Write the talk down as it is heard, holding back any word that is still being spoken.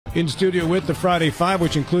In studio with the Friday Five,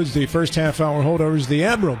 which includes the first half-hour holdovers, the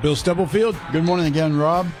Admiral, Bill Stubblefield. Good morning again,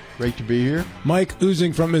 Rob. Great to be here. Mike,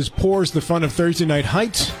 oozing from his pores the fun of Thursday Night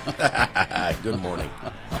Heights. Good morning.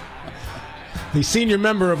 The senior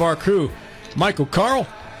member of our crew, Michael Carl.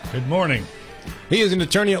 Good morning. He is an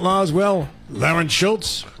attorney at law as well, Lawrence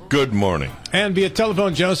Schultz. Good morning. And via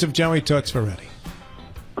telephone, Joseph Joey Toots Ferretti.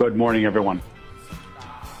 Good morning, everyone.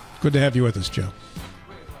 Good to have you with us, Joe.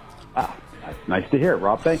 Nice to hear,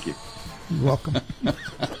 Rob. Thank you. You're welcome.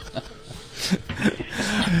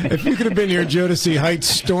 If you could have been here, Joe, to see Heights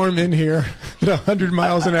storm in here at 100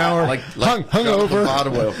 miles an hour, hung over. I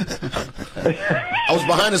was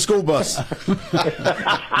behind a school bus.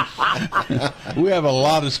 We have a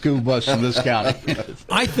lot of school buses in this county.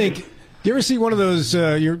 I think, you ever see one of those,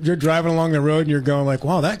 you're driving along the road and you're going like,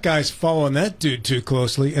 wow, that guy's following that dude too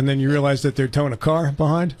closely, and then you realize that they're towing a car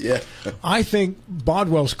behind? Yeah. I think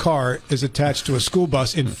Bodwell's car is attached to a school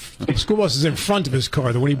bus. The school bus is in front of his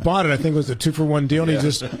car. When he bought it, I think it was a 2-for-1 deal, and he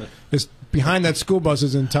just is behind that school bus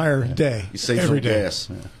his entire day. He saves every on day. gas.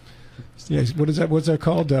 Yeah, what's that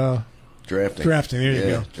called? Drafting. There you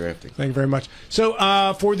go. Drafting. Thank you very much. So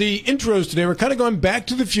for the intros today, we're kind of going back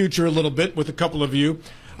to the future a little bit with a couple of you.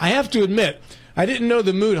 I have to admit, I didn't know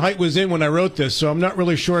the mood Height was in when I wrote this, so I'm not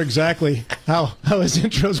really sure exactly how his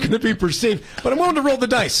intro is going to be perceived. But I'm willing to roll the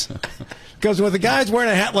dice. Because with a guy's wearing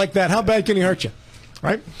a hat like that, how bad can he hurt you?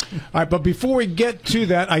 Right? All right, but before we get to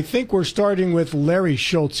that, I think we're starting with Larry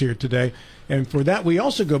Schultz here today. And for that, we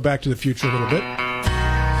also go back to the future a little bit.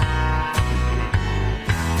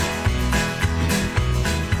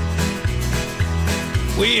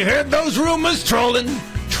 We heard those rumors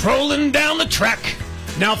trolling down the track.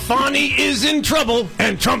 Now Fani is in trouble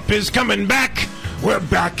and Trump is coming back. We're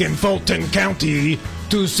back in Fulton County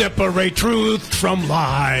to separate truth from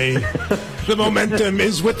lie. The momentum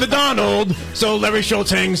is with the Donald, so Larry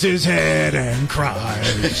Schultz hangs his head and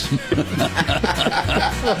cries.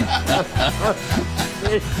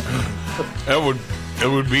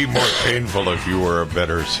 It would be more painful if you were a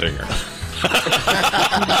better singer.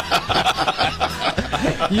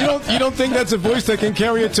 You don't think that's a voice that can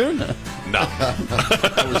carry a tune? No.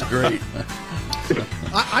 That was great.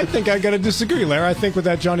 I think I got to disagree, Larry. I think with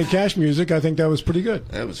that Johnny Cash music, I think that was pretty good.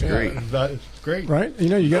 That was great. That's great. Right? You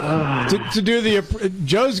know, you got to do the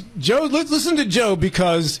Joe. Listen to Joe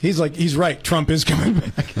because he's right. Trump is coming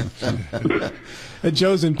back. And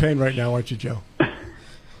Joe's in pain right now, aren't you, Joe?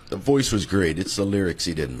 The voice was great. It's the lyrics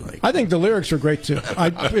he didn't like. I think the lyrics were great too.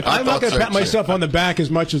 I'm not going to pat myself on the back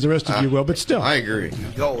as much as the rest of you will, but still. I agree.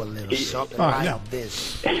 Go a little something like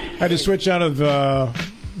this. I had to switch out of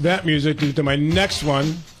that music to my next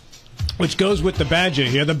one, which goes with the Badger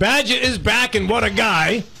here. The Badger is back, and what a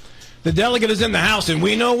guy. The delegate is in the house, and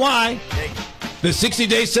we know why. The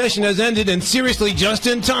 60-day session has ended, and seriously, just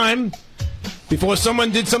in time, before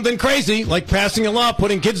someone did something crazy, like passing a law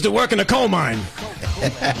putting kids to work in a coal mine.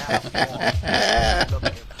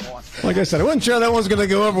 Like I said, I wasn't sure that one's going to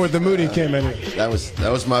go over with the mood he came in. That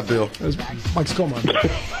was my bill. That was Mike's coal mine. All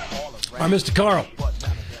right, Mr. Carl.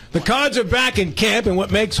 The Cards are back in camp, and what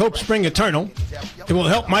makes hope spring eternal, it will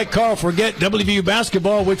help Mike Carl forget WVU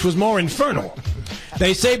basketball, which was more infernal.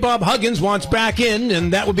 They say Bob Huggins wants back in,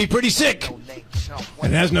 and that would be pretty sick.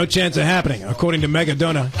 And it has no chance of happening, according to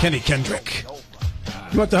Megadona Kenny Kendrick.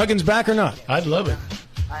 You want the Huggins back or not? I'd love it.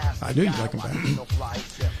 I knew you'd like him back.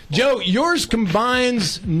 Joe, yours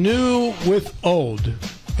combines new with old,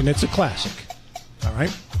 and it's a classic. All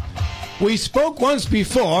right? We spoke once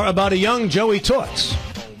before about a young Joey Toots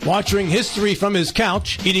watching history from his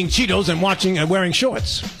couch, eating Cheetos and wearing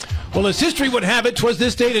shorts. Well, as history would have it, 'twas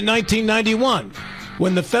this date in 1991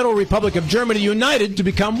 when the Federal Republic of Germany united to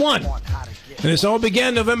become one. And this all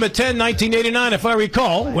began November 10, 1989, if I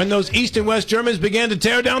recall, when those East and West Germans began to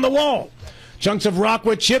tear down the wall. Chunks of rock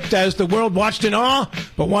were chipped as the world watched in awe,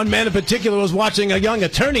 but one man in particular was watching, a young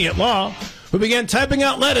attorney at law, who began typing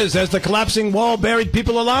out letters as the collapsing wall buried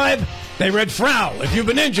people alive. They read, "Frau, if you've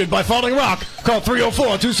been injured by falling rock, call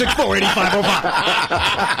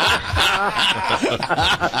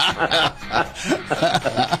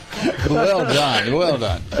 304-264-8505. Well done. Well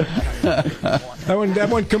done. That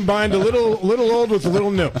one combined a little old with a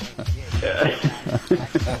little new.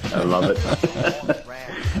 I love it.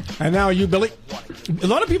 And now you, Billy. A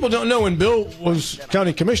lot of people don't know when Bill was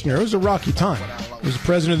county commissioner, it was a rocky time. He was the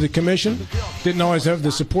president of the commission, didn't always have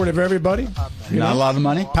the support of everybody. Not a lot of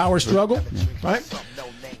money. Power struggle, right?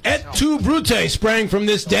 Et tu, Brute, sprang from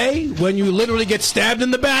this day. When you literally get stabbed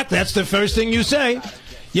in the back, that's the first thing you say.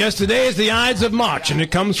 Yesterday is the Ides of March, and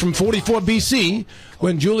it comes from 44 BC,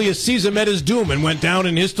 when Julius Caesar met his doom and went down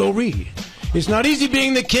in history. It's not easy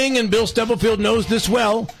being the king, and Bill Stubblefield knows this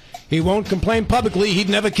well. He won't complain publicly. He'd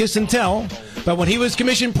never kiss and tell. But when he was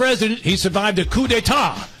commissioned president, he survived a coup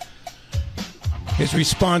d'etat. His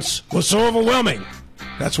response was so overwhelming.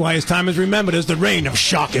 That's why his time is remembered as the reign of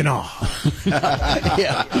shock and awe.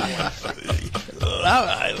 Yeah.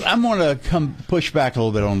 I'm going to push back a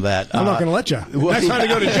little bit on that. I'm not going to let you. Next time to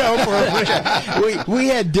go to Joe. We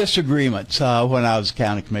had disagreements when I was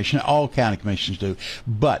county commissioner. All county commissioners do.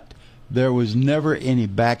 But there was never any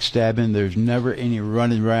backstabbing. There's never any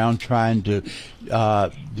running around trying to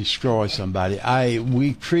destroy somebody.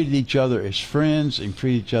 We treated each other as friends and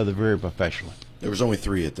treated each other very professionally. There was only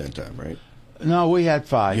 3 at that time, right? No, we had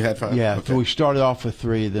 5. You had 5? Yeah, Okay. We started off with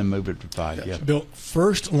 3, then moved it to 5. Gotcha. Yeah. Bill,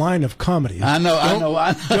 first line of comedy. I know.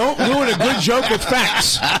 Don't ruin a good joke with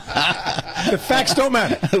facts. The facts don't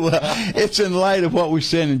matter. Well, it's in light of what we're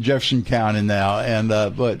seeing in Jefferson County now, and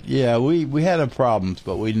but yeah, we had our problems,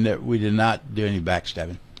 but we did not do any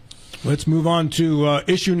backstabbing. Let's move on to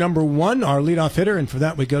issue number 1, our leadoff hitter, and for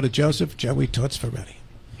that we go to Joseph. Joey Toots for ready.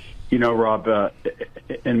 You know, Rob,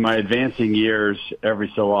 in my advancing years, every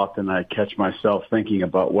so often I catch myself thinking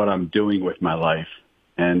about what I'm doing with my life.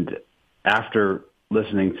 And after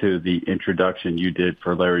listening to the introduction you did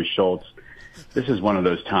for Larry Schultz, this is one of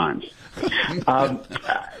those times.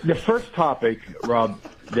 The first topic, Rob,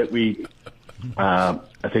 that we, I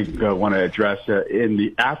think, want to address in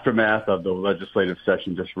the aftermath of the legislative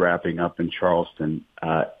session just wrapping up in Charleston,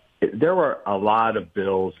 there were a lot of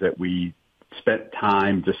bills that we spent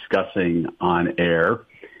time discussing on air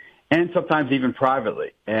and sometimes even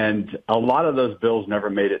privately. And a lot of those bills never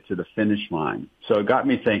made it to the finish line. So it got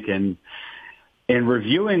me thinking, in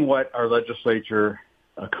reviewing what our legislature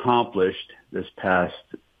accomplished this past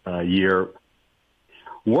year,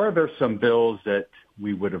 were there some bills that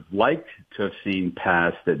we would have liked to have seen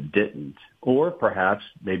passed that didn't? Or perhaps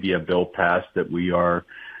maybe a bill passed that we are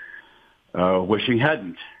wishing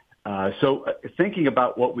hadn't? So thinking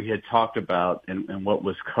about what we had talked about and what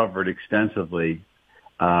was covered extensively,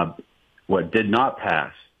 what did not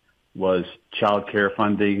pass was child care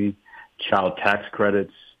funding, child tax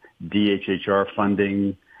credits, DHHR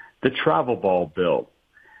funding, the travel ball bill,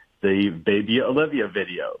 the Baby Olivia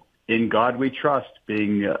video, In God We Trust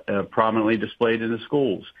being prominently displayed in the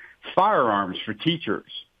schools, firearms for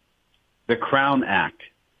teachers, the Crown Act,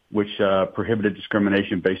 which prohibited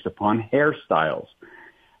discrimination based upon hairstyles,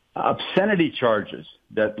 obscenity charges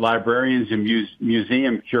that librarians and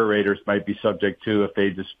museum curators might be subject to if they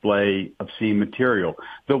display obscene material,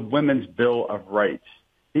 the Women's Bill of Rights.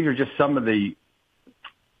 These are just some of the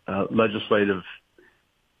legislative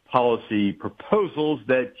policy proposals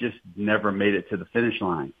that just never made it to the finish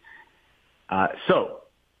line. So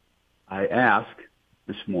I ask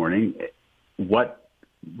this morning, what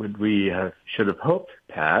would we should have hoped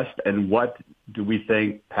passed, and what do we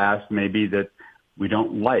think passed maybe that we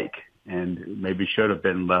don't like and maybe should have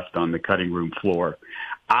been left on the cutting room floor?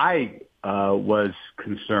 I was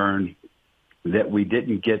concerned that we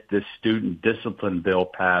didn't get this student discipline bill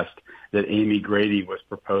passed that Amy Grady was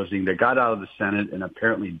proposing that got out of the Senate and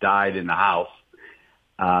apparently died in the House.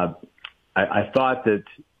 I thought that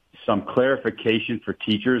some clarification for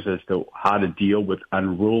teachers as to how to deal with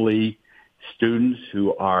unruly students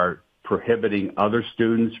who are prohibiting other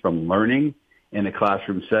students from learning in a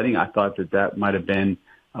classroom setting, I thought that that might have been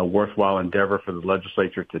a worthwhile endeavor for the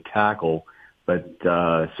legislature to tackle, but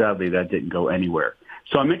sadly that didn't go anywhere.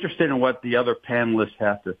 So I'm interested in what the other panelists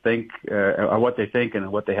have to think, or what they think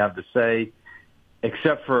and what they have to say,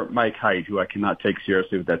 except for Mike Haidt, who I cannot take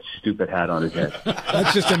seriously with that stupid hat on his head.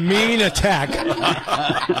 That's just a mean attack.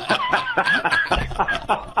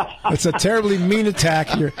 It's a terribly mean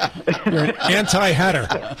attack. You're an anti-hatter.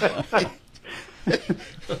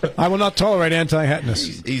 I will not tolerate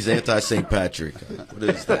anti-hatness. He's anti-St. Patrick. What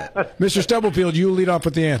is that? Mr. Stubblefield, you lead off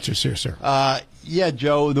with the answers here, sir. Yeah,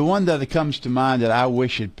 Joe, the one that comes to mind that I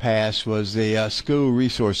wish had passed was the school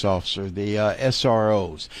resource officer, the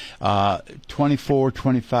SROs.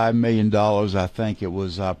 $25 million, I think it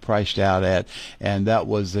was priced out at, and that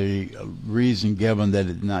was the reason given that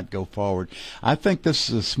it did not go forward. I think this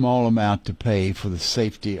is a small amount to pay for the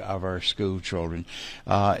safety of our school children.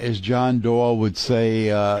 As John Doyle would say,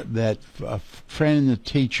 that training the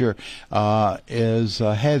teacher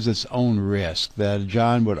has its own risk. That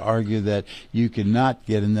John would argue that you cannot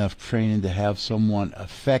get enough training to have someone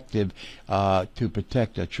effective to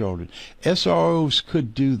protect our children. SROs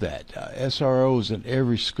could do that. SROs at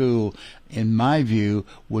every school, in my view,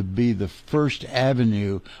 would be the first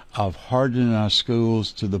avenue of hardening our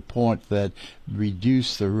schools to the point that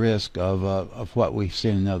reduce the risk of what we've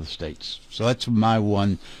seen in other states. So that's my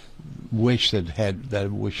one wish that I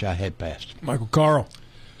wish I had passed. Michael Carl.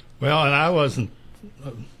 Well, and I wasn't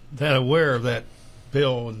that aware of that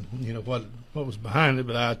bill and what was behind it,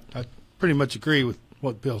 but I pretty much agree with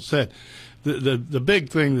what Bill said. The big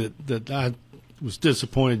thing that I was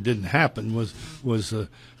disappointed didn't happen was a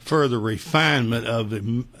further refinement of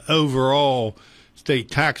the overall state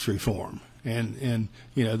tax reform, and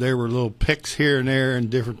there were little picks here and there and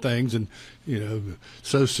different things, and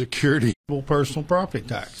Social Security, personal property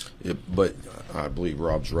tax. Yeah, but I believe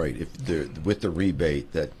Rob's right. With the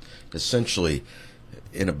rebate, that essentially,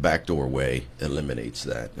 in a backdoor way, eliminates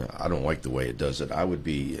that. I don't like the way it does it. I would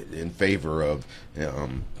be in favor of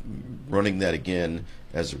running that again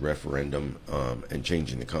as a referendum and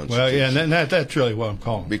changing the Constitution. Well, yeah, and that's really what I'm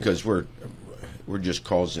calling. Because we're just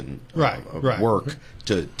causing work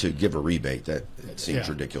to give a rebate. That seems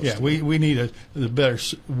ridiculous. Yeah, we need a better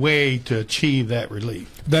way to achieve that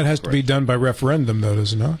relief. That has to be done by referendum, though,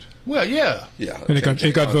 does it not? Well, yeah. Yeah. And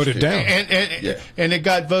it got voted down. And it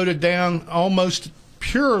got voted down almost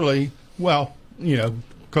purely,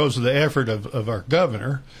 because of the effort of our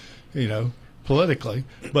governor, politically.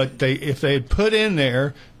 But if they had put in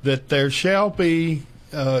there that there shall be,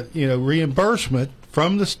 reimbursement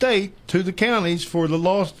from the state to the counties for the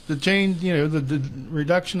loss, the change, the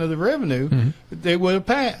reduction of the revenue, they would have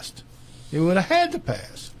passed. It would have had to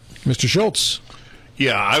pass. Mr. Schultz.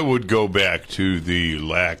 Yeah, I would go back to the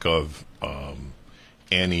lack of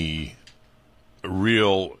any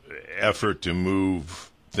real effort to move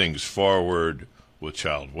things forward with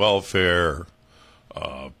child welfare,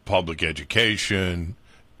 public education,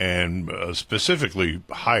 and specifically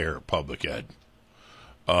higher public ed.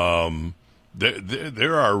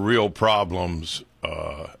 There are real problems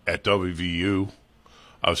at WVU.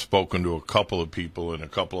 I've spoken to a couple of people in a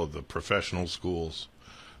couple of the professional schools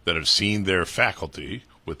that have seen their faculty,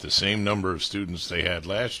 with the same number of students they had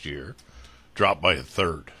last year, drop by a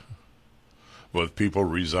third, with people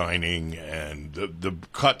resigning and the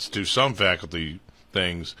cuts to some faculty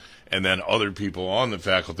things, and then other people on the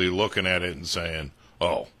faculty looking at it and saying,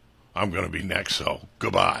 oh, I'm going to be next, so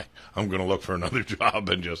goodbye. I'm going to look for another job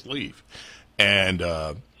and just leave. And,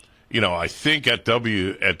 I think at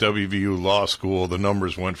WVU Law School, the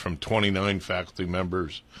numbers went from 29 faculty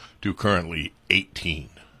members to currently 18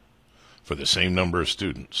 for the same number of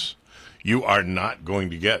students. You are not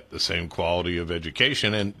going to get the same quality of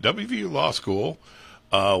education. And WVU Law School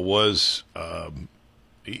was,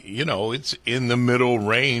 it's in the middle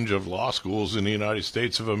range of law schools in the United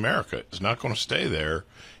States of America. It's not going to stay there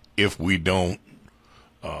if we don't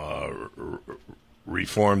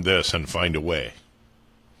reform this and find a way.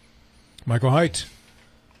 Michael Haidt.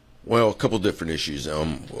 Well, a couple of different issues.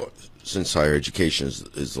 Since higher education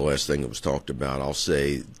is the last thing that was talked about, I'll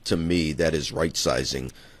say, to me, that is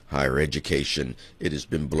right-sizing higher education. It has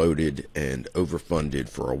been bloated and overfunded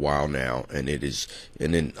for a while now, and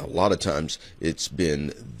then a lot of times it's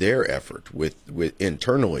been their effort with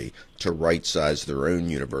internally to right-size their own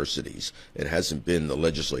universities. It hasn't been the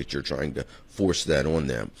legislature trying to force that on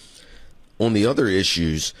them. On the other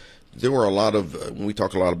issues, there were a lot of, we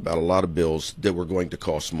talk about a lot of bills that were going to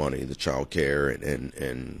cost money, the child care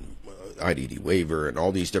and IDD waiver and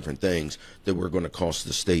all these different things that were going to cost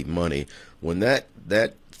the state money. When that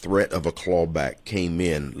threat of a clawback came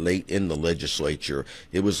in late in the legislature,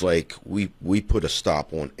 it was like we put a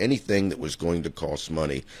stop on anything that was going to cost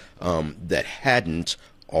money that hadn't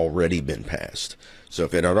already been passed. So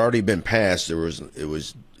if it had already been passed,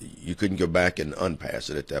 you couldn't go back and unpass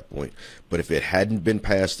it at that point. But if it hadn't been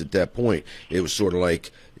passed at that point, it was sort of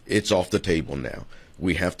like it's off the table now.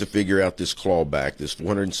 We have to figure out this clawback, this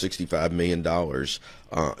 $465 million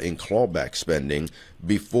in clawback spending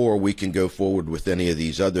before we can go forward with any of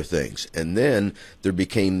these other things. And then there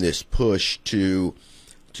became this push to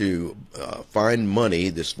find money,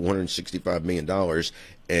 this $465 million,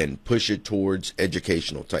 and push it towards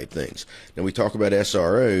educational type things. Now we talk about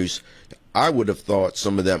SROs. I would have thought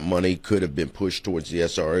some of that money could have been pushed towards the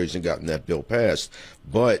SROs and gotten that bill passed,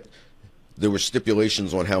 but there were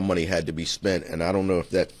stipulations on how money had to be spent, and I don't know if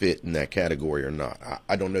that fit in that category or not.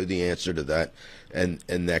 I don't know the answer to that, and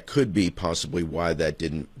that could be possibly why that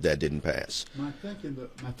didn't pass. My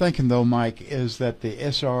thinking though, Mike, is that the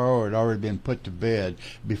SRO had already been put to bed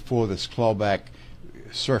before this clawback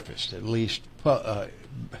surfaced, at least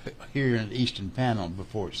here in Eastern Panhandle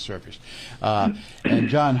before it surfaced. And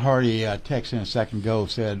John Hardy, texted in a second ago,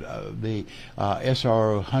 said the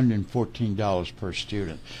SRO $114 per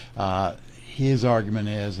student. His argument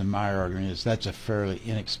is, and my argument is, that's a fairly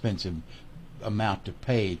inexpensive amount to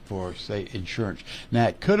pay for, say, insurance. Now,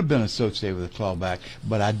 it could have been associated with a clawback,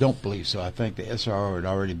 but I don't believe so. I think the SRO had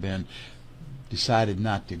already been decided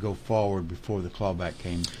not to go forward before the clawback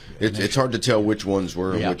came. It's hard to tell which ones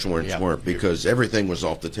were and which ones yeah. weren't, because everything was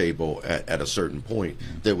off the table at a certain point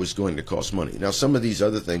that was going to cost money. Now, some of these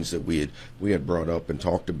other things that we had brought up and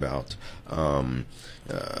talked about,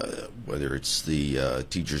 whether it's the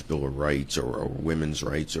Teachers' Bill of Rights or women's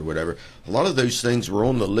rights or whatever, a lot of those things were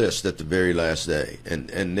on the list at the very last day,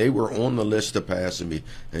 and they were on the list to pass, and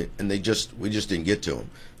we just didn't get to them.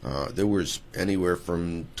 There was anywhere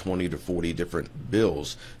from 20 to 40 different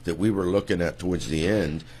bills that we were looking at towards the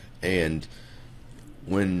end, and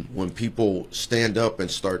when people stand up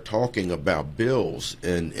and start talking about bills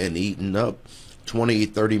and eating up 20,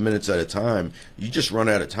 30 minutes at a time, you just run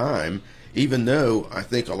out of time, even though I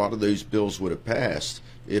think a lot of those bills would have passed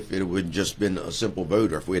if it would just been a simple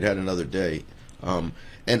vote or if we had another day.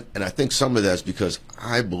 And I think some of that's because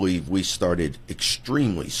I believe we started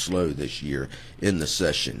extremely slow this year in the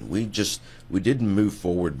session. We didn't move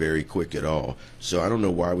forward very quick at all. So I don't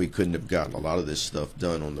know why we couldn't have gotten a lot of this stuff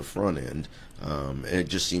done on the front end. And it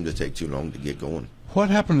just seemed to take too long to get going. What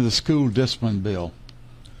happened to the school discipline bill,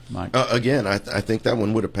 Mike? Again, I think that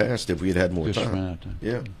one would have passed if we had had more Just time. ran out of time.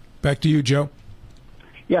 Yeah. Back to you, Joe.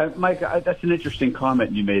 Yeah, Mike, that's an interesting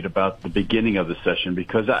comment you made about the beginning of the session,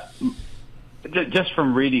 because just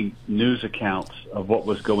from reading news accounts of what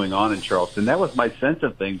was going on in Charleston, that was my sense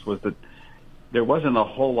of things, was that there wasn't a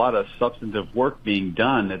whole lot of substantive work being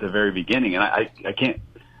done at the very beginning. And I can't,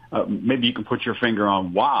 maybe you can put your finger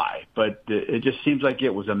on why, but it just seems like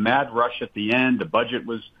it was a mad rush at the end. The budget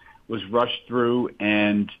was rushed through,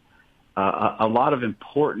 and a lot of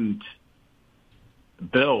important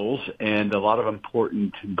bills and a lot of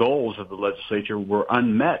important goals of the legislature were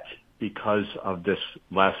unmet because of this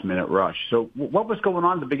last-minute rush. So what was going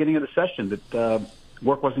on at the beginning of the session that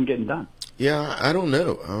work wasn't getting done? Yeah, I don't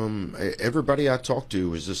know. Everybody I talked to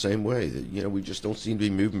was the same way. That, we just don't seem to be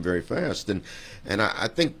moving very fast. And I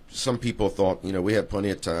think some people thought, we had plenty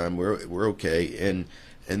of time. We're okay.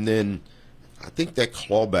 And then I think that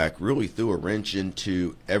clawback really threw a wrench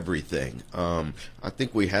into everything. I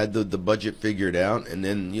think we had the budget figured out, and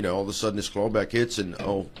then all of a sudden this clawback hits, and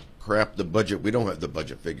oh crap, we don't have the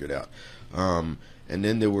budget figured out. And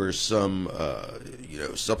then there were some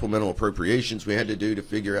supplemental appropriations we had to do to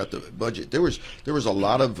figure out the budget. There was a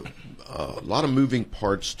lot of moving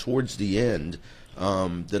parts towards the end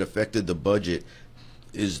that affected the budget.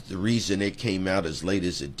 Is the reason it came out as late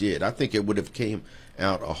as it did. I think it would have came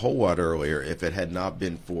out a whole lot earlier if it had not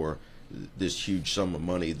been for this huge sum of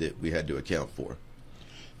money that we had to account for.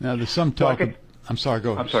 Now, there's some talk. I'm sorry.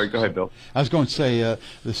 Go ahead, Bill. I was going to say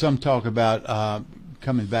there's some talk about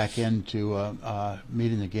coming back into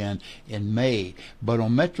meeting again in May. But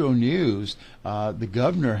on Metro News, the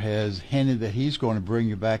governor has hinted that he's going to bring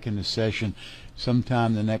you back into session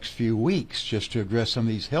sometime in the next few weeks just to address some of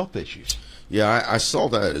these health issues. Yeah, I saw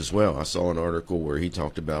that as well. I saw an article where he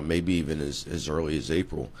talked about maybe even as early as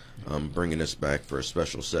April, bringing us back for a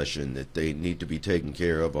special session, that they need to be taken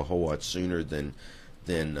care of a whole lot sooner than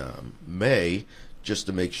May, just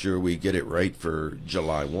to make sure we get it right for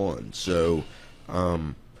July 1. So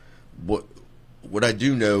what I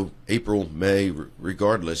do know, April, May,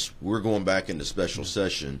 regardless, we're going back into special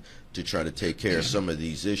session to try to take care of some of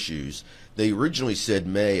these issues. They originally said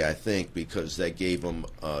May, I think, because that gave them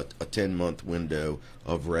a 10-month window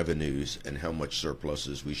of revenues and how much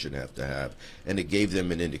surpluses we should have to have. And it gave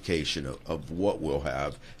them an indication of what we'll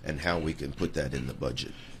have and how we can put that in the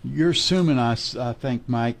budget. You're assuming, I think,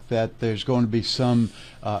 Mike, that there's going to be some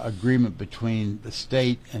agreement between the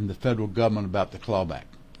state and the federal government about the clawback.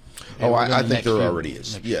 I think there already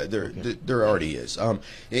is. Yeah, there already is.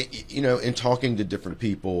 In talking to different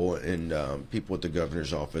people and people at the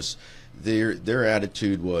governor's office, their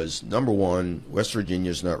attitude was, number one, West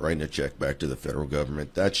Virginia's not writing a check back to the federal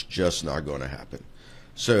government. That's just not going to happen.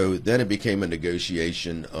 So then it became a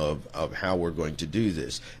negotiation of how we're going to do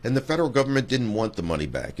this. And the federal government didn't want the money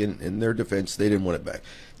back. In their defense, they didn't want it back.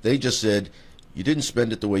 They just said, you didn't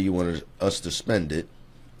spend it the way you wanted us to spend it.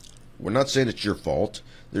 We're not saying it's your fault.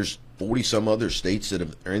 There's 40-some other states that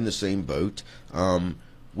are in the same boat.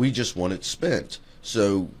 We just want it spent.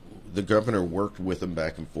 So the governor worked with them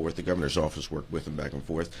back and forth. The governor's office worked with them back and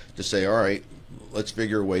forth to say, all right, let's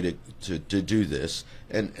figure a way to do this.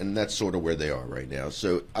 And that's sort of where they are right now.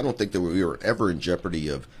 So I don't think that we were ever in jeopardy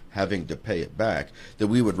of having to pay it back, that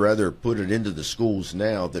we would rather put it into the schools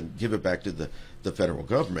now than give it back to the federal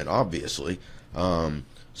government, obviously.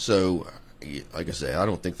 So like I say, I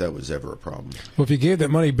don't think that was ever a problem. Well, if you gave that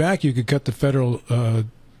money back, you could cut the federal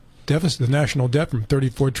deficit, the national debt, from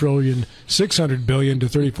 $34.6 trillion to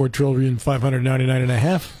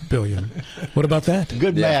 $34.599.5 trillion. What about that?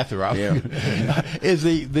 Good math, Rob. Yeah. Is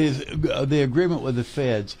the agreement with the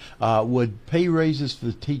feds, would pay raises for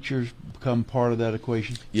the teachers become part of that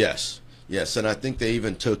equation? Yes, and I think they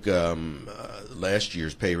even took last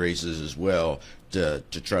year's pay raises as well to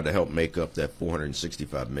try to help make up that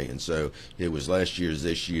 $465 million. So it was last year's,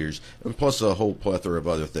 this year's, and plus a whole plethora of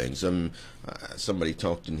other things. Somebody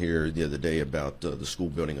talked in here the other day about the school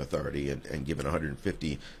building authority and giving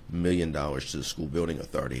 $150 million to the school building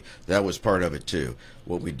authority. That was part of it too.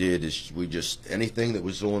 What we did is we just, anything that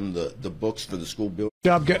was on the books for the school building.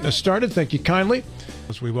 Job getting us started. Thank you kindly.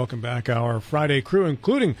 As we welcome back our Friday crew,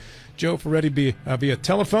 including Joe Ferretti via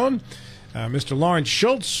telephone. Mr. Lawrence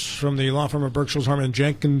Schultz from the law firm of Berkshire, Harmon &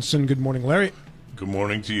 Jenkinson. Good morning, Larry. Good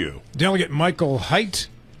morning to you. Delegate Michael Haidt.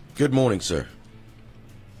 Good morning, sir.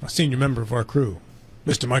 A senior member of our crew.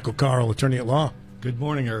 Mr. Michael Carl, attorney at law. Good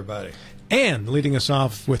morning, everybody. And leading us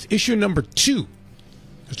off with issue number 2,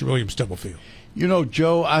 Mr. William Stubblefield. You know,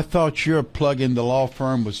 Joe, I thought your plug in the law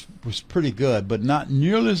firm was pretty good, but not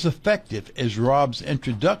nearly as effective as Rob's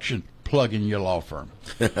introduction plug in your law firm.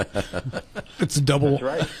 It's a double. That's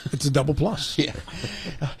right. It's a double plus.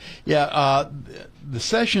 Yeah. The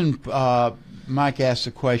session, Mike asked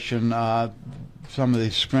a question. Some of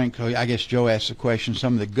the strength, I guess Joe asked the question,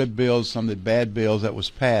 some of the good bills, some of the bad bills that was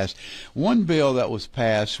passed. One bill that was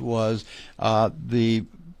passed was the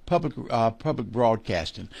public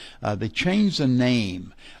broadcasting. They changed the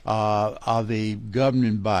name of the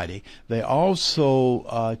governing body. They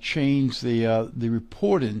also changed the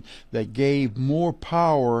reporting that gave more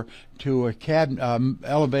power to a cabinet,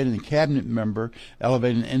 elevating the cabinet member,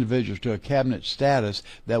 elevating individuals to a cabinet status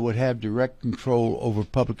that would have direct control over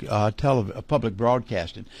public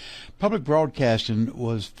broadcasting. Public broadcasting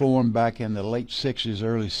was formed back in the late 60s,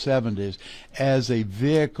 early 70s as a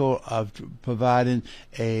vehicle of providing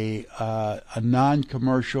a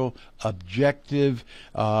non-commercial, objective,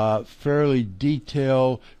 fairly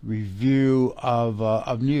detailed review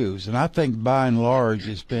of news. And I think by and large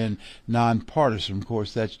it's been nonpartisan. Of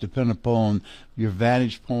course, that's dependent upon your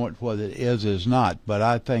vantage point, whether it is not. But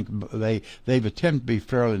I think they've attempted to be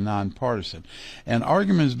fairly nonpartisan. An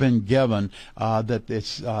argument has been given that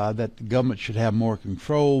the government should have more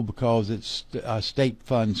control because it's state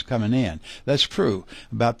funds coming in. That's true.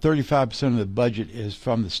 About 35% of the budget is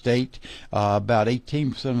from the state, about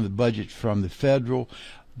 18% of the budget from the federal.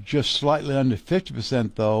 Just slightly under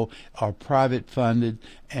 50%, though, are private funded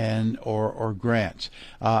and or grants.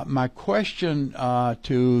 My question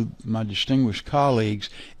to my distinguished colleagues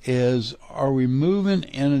is, are we moving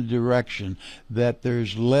in a direction that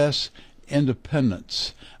there's less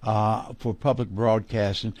independence for public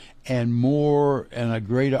broadcasting and more and a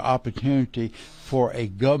greater opportunity for a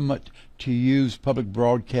government to use public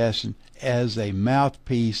broadcasting as a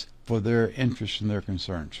mouthpiece for their interests and their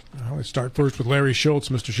concerns? Let's start first with Larry Schultz.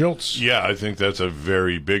 Mr. Schultz. Yeah, I think that's a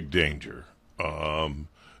very big danger.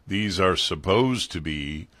 These are supposed to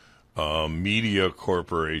be media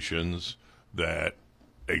corporations that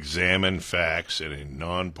examine facts in a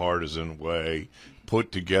nonpartisan way,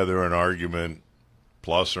 put together an argument,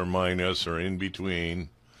 plus or minus or in between,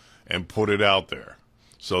 and put it out there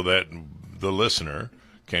so that the listener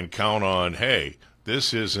can count on, hey,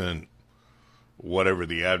 this isn't whatever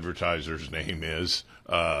the advertiser's name is,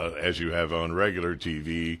 as you have on regular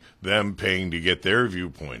TV, them paying to get their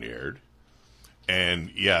viewpoint aired. And,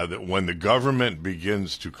 yeah, that when the government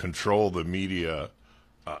begins to control the media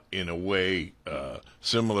in a way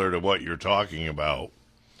similar to what you're talking about,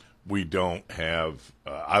 we don't have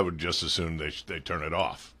I would just assume they turn it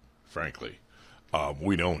off, frankly.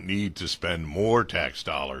 We don't need to spend more tax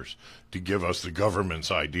dollars to give us the government's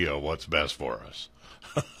idea of what's best for us.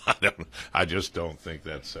 I just don't think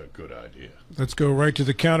that's a good idea. Let's go right to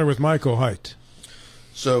the counter with Michael Haidt.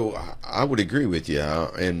 So I would agree with you,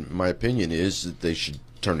 and my opinion is that they should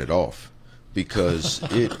turn it off because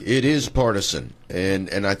it is partisan,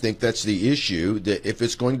 and I think that's the issue, that if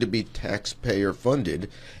it's going to be taxpayer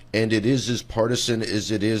funded, and it is as partisan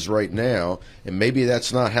as it is right now, and maybe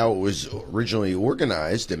that's not how it was originally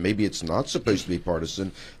organized, and maybe it's not supposed to be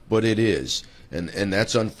partisan, but it is. And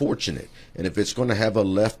that's unfortunate. And if it's going to have a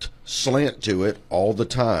left slant to it all the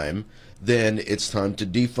time, then it's time to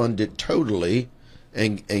defund it totally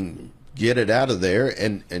and get it out of there.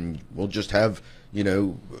 And we'll just have,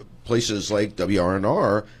 places like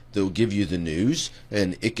WRNR that'll give you the news.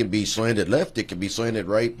 And it can be slanted left, it can be slanted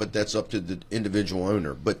right, but that's up to the individual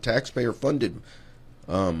owner. But taxpayer-funded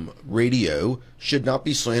radio should not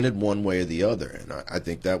be slanted one way or the other. And I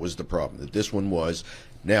think that was the problem, that this one was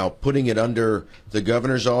Now, putting it under the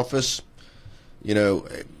governor's office, you know,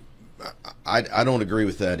 I don't agree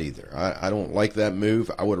with that either. I don't like that move.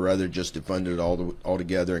 I would rather just defunded it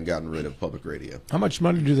altogether and gotten rid of public radio. How much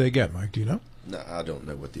money do they get, Mike? Do you know? No, I don't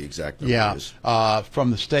know what the exact number is.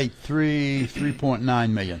 From the state,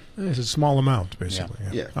 $3.9 million. It's a small amount, basically.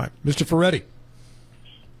 Yeah. All right, Mr. Ferretti.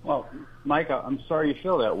 Well, Mike, I'm sorry you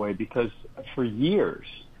feel that way, because for years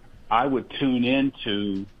I would tune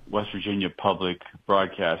into West Virginia Public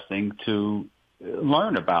Broadcasting to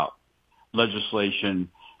learn about legislation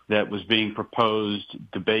that was being proposed,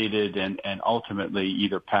 debated, and ultimately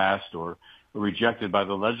either passed or rejected by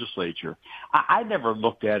the legislature. I never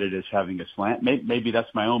looked at it as having a slant. Maybe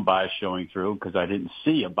that's my own bias showing through, because I didn't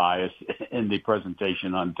see a bias in the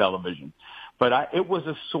presentation on television. But it was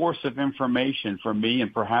a source of information for me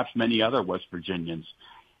and perhaps many other West Virginians.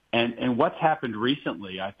 And what's happened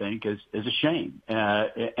recently, I think, is a shame.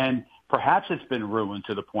 And perhaps it's been ruined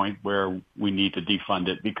to the point where we need to defund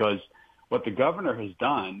it, because what the governor has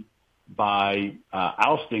done by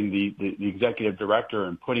ousting the executive director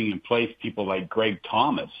and putting in place people like Greg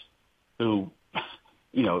Thomas, who,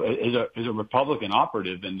 you know, is a Republican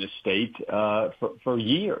operative in this state for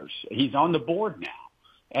years. He's on the board now,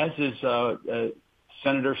 as is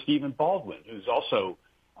Senator Stephen Baldwin, who's also,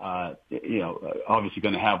 you know, obviously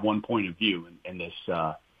going to have one point of view in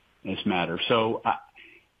this matter. So,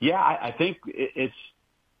 I think it's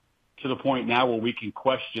to the point now where we can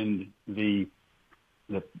question the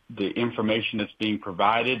information that's being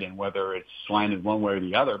provided and whether it's slanted one way or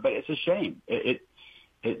the other. But it's a shame. It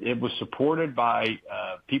was supported by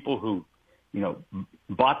people who, you know,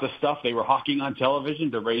 bought the stuff they were hawking on television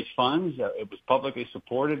to raise funds. It was publicly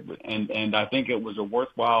supported, and I think it was a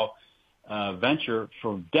worthwhile venture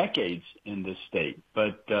for decades in this state.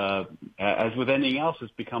 But as with anything else,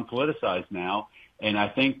 it's become politicized now, and I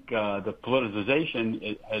think the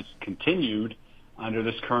politicization has continued under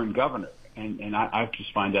this current governor. And I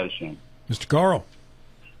just find that a shame. Mr. Carl.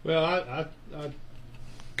 Well, I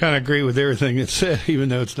kind of agree with everything that's said, even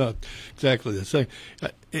though it's not exactly the same.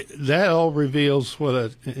 That all reveals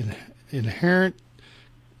what an inherent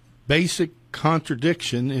basic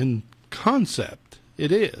contradiction in concept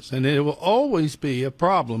it is. And it will always be a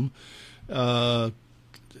problem about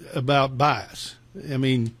bias. I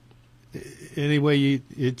mean, anyway,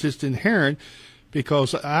 it's just inherent,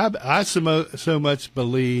 because I so much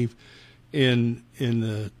believe in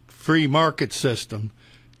the free market system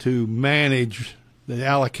to manage the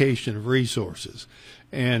allocation of resources,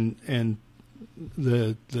 and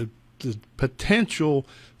the potential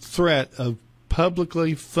threat of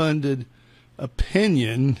publicly funded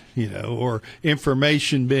opinion, you know, or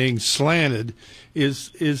information being slanted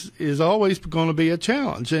is always going to be a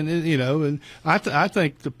challenge. And you know, and I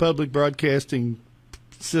think the public broadcasting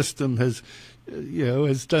system has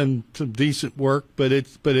done some decent work, but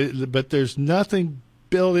there's nothing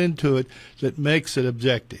built into it that makes it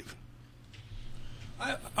objective.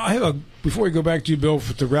 I have before we go back to you, Bill,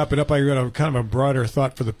 to wrap it up, I got a kind of a broader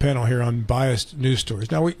thought for the panel here on biased news stories.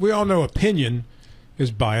 Now, we all know opinion is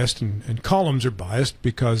biased, and columns are biased,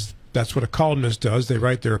 because that's what a columnist does. They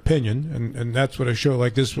write their opinion, and that's what a show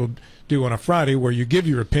like this will do on a Friday, where you give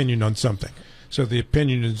your opinion on something. So the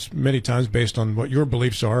opinion is many times based on what your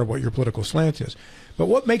beliefs are, what your political slant is. But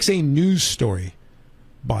what makes a news story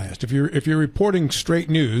biased? If you're reporting straight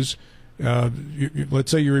news, let's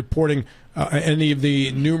say you're reporting any of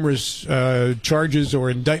the numerous charges or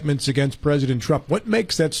indictments against President Trump, what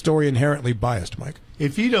makes that story inherently biased, Mike?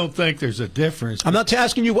 If you don't think there's a difference, I'm not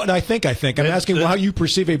asking you what I think. I'm asking how you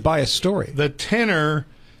perceive a biased story. The tenor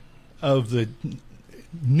of the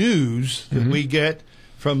news that we get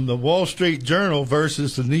from the Wall Street Journal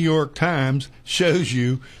versus the New York Times shows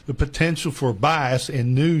you the potential for bias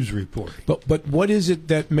in news reporting. But what is it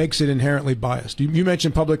that makes it inherently biased? You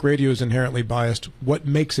mentioned public radio is inherently biased. What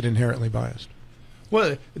makes it inherently biased?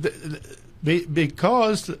 Well,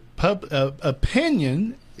 because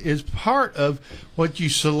opinion is part of what you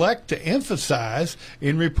select to emphasize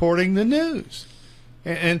in reporting the news,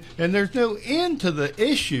 and there's no end to the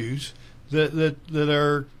issues that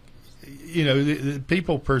are, you know, that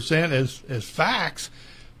people present as facts,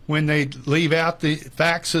 when they leave out the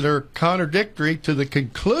facts that are contradictory to the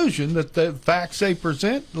conclusion that the facts they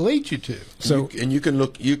present lead you to. So, and you can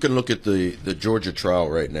look at the Georgia trial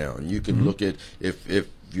right now, and you can look at if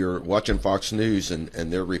you're watching Fox News and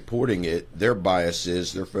they're reporting it, their bias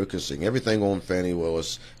is they're focusing everything on Fannie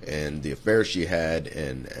Willis and the affair she had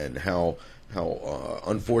and how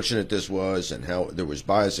unfortunate this was, and how there was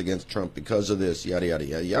bias against Trump because of this, yada yada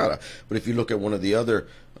yada yada. But if you look at one of the other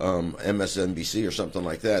MSNBC or something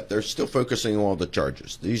like that, they're still focusing on all the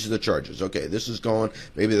charges. These are the charges. Okay, this is gone.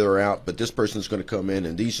 Maybe they're out, but this person's going to come in,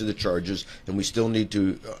 and these are the charges, and we still need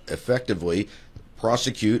to effectively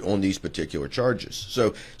prosecute on these particular charges.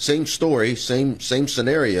 So same story, same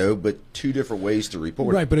scenario, but two different ways to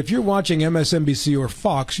report. Right, but if you're watching MSNBC or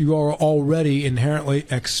Fox, you are already inherently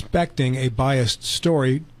expecting a biased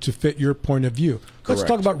story to fit your point of view. Let's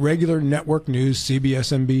talk about regular network news,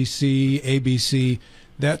 CBS, NBC, ABC,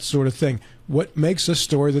 that sort of thing. What makes a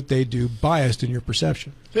story that they do biased in your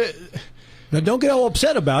perception? Now, don't get all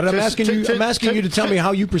upset about it. I'm asking you to tell me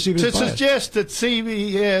how you perceive it as biased. To suggest that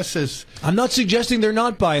CBS is... I'm not suggesting they're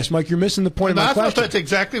not biased, Mike. You're missing the point of my question. I thought that's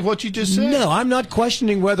exactly what you just said. No, I'm not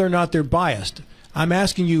questioning whether or not they're biased. I'm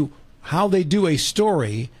asking you how they do a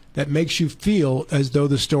story that makes you feel as though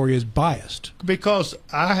the story is biased. Because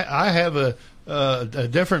I have a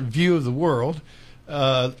different view of the world,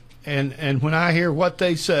 and when I hear what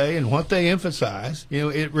they say and what they emphasize,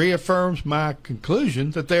 it reaffirms my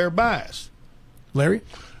conclusion that they're biased. Larry?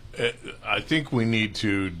 I think we need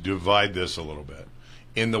to divide this a little bit.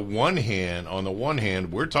 On the one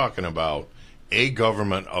hand, we're talking about a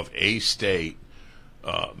government of a state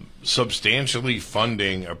substantially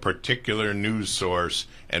funding a particular news source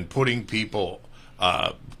and putting people,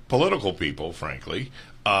 political people, frankly,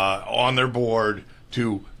 on their board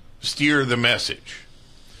to steer the message.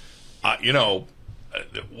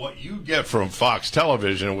 What you get from Fox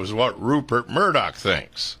Television was what Rupert Murdoch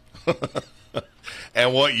thinks.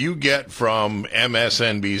 And what you get from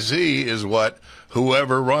MSNBC is what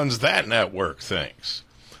whoever runs that network thinks.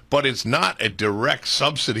 But it's not a direct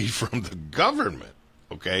subsidy from the government,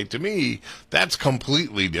 okay? To me, that's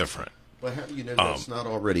completely different. Well, how do you know that's not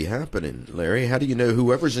already happening, Larry? How do you know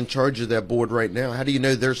whoever's in charge of that board right now, how do you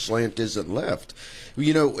know their slant isn't left?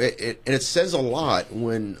 It says a lot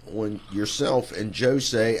when yourself and Joe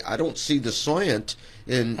say, I don't see the slant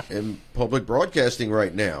in public broadcasting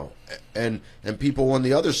right now. And people on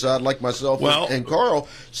the other side, like myself and Carl,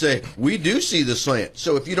 say, we do see the slant.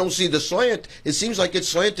 So if you don't see the slant, it seems like it's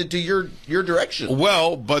slanted to your direction.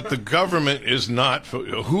 Well, but the government is not.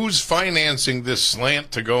 Who's financing this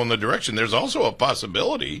slant to go in the direction? There's also a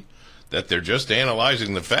possibility that they're just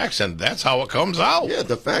analyzing the facts, and that's how it comes out. Yeah,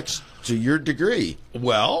 the facts to your degree.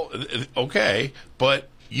 Well, okay, but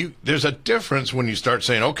there's a difference when you start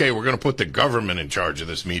saying, okay, we're going to put the government in charge of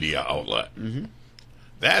this media outlet. Mm-hmm.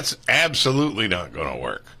 That's absolutely not going to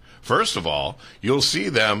work. First of all, you'll see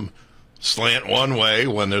them slant one way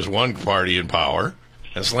when there's one party in power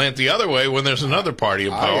and slant the other way when there's another party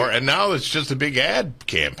in power. And now it's just a big ad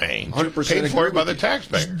campaign 100% paid for by the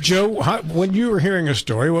taxpayers. Joe, when you were hearing a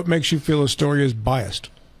story, what makes you feel a story is biased?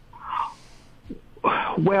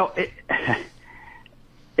 Well,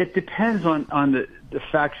 it depends on the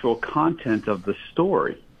factual content of the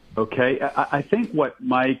story. Okay, I think what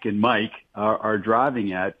Mike and Mike are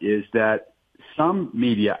driving at is that some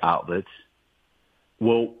media outlets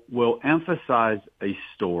will emphasize a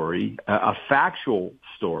story, a factual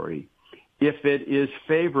story, if it is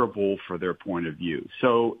favorable for their point of view.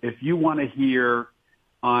 So if you want to hear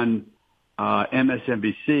on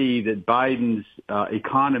MSNBC that Biden's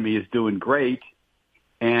economy is doing great,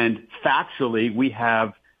 and factually we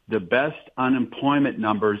have the best unemployment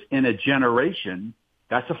numbers in a generation,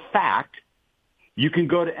 that's a fact. You can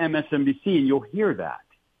go to MSNBC and you'll hear that.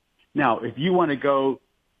 Now, if you want to go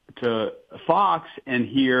to Fox and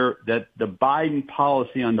hear that the Biden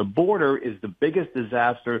policy on the border is the biggest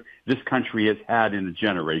disaster this country has had in a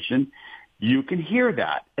generation, you can hear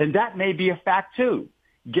that. And that may be a fact too,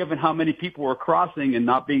 given how many people are crossing and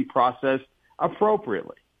not being processed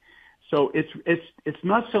appropriately. So it's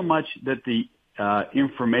not so much that the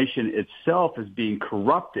information itself is being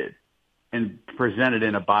corrupted and presented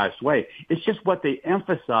in a biased way. It's just what they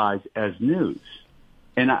emphasize as news.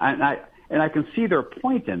 And I can see their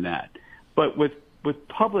point in that. But with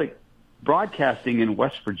public broadcasting in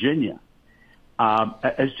West Virginia,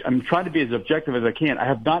 I'm trying to be as objective as I can. I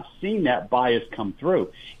have not seen that bias come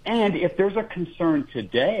through. And if there's a concern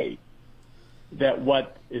today that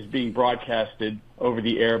what is being broadcasted over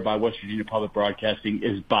the air by West Virginia Public Broadcasting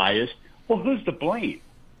is biased, well, who's to blame?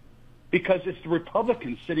 Because it's the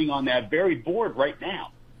Republicans sitting on that very board right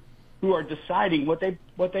now who are deciding what they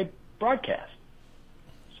broadcast.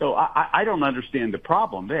 So I don't understand the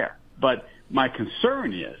problem there. But my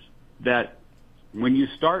concern is that when you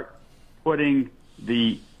start putting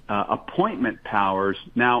the appointment powers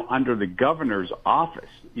now under the governor's office,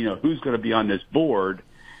 who's going to be on this board,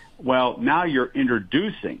 well, now you're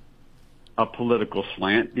introducing a political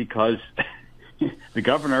slant because the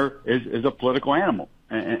governor is a political animal,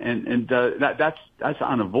 and that's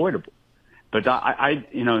unavoidable. But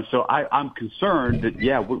I'm concerned that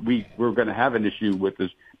we're going to have an issue with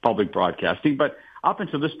this public broadcasting. But up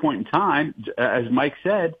until this point in time, as Mike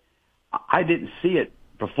said, I didn't see it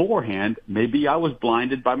beforehand. Maybe I was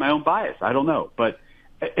blinded by my own bias. I don't know. But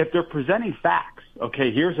if they're presenting facts,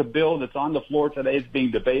 okay, here's a bill that's on the floor today, it's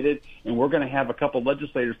being debated, and we're going to have a couple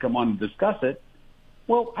legislators come on and discuss it.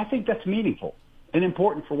 Well, I think that's meaningful and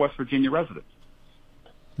important for West Virginia residents.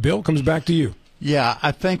 Bill, comes back to you. Yeah,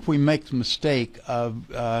 I think we make the mistake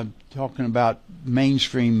of talking about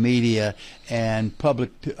mainstream media and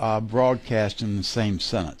public broadcast in the same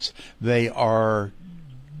sentence. They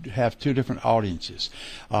have two different audiences.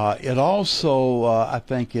 It also, I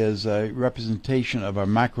think, is a representation of our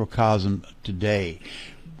microcosm today.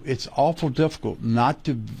 It's awful difficult not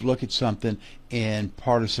to look at something in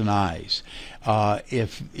partisan eyes.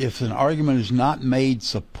 If an argument is not made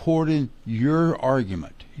supporting your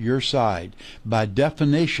argument, your side, by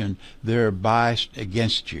definition, they're biased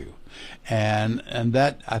against you. And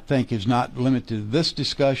that, I think, is not limited to this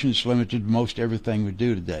discussion. It's limited to most everything we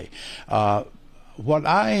do today. What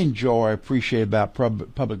I appreciate about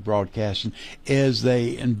public broadcasting is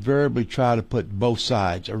they invariably try to put both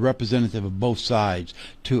sides, a representative of both sides,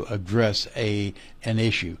 to address an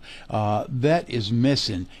issue. That is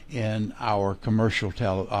missing in our commercial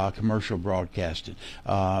broadcasting,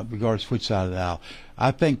 regardless of which side of the aisle.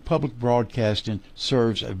 I think public broadcasting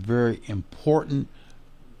serves a very important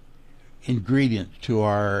ingredient to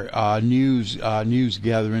our news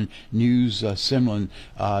gathering, news assembling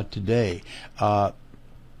today.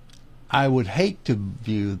 I would hate to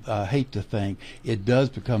think it does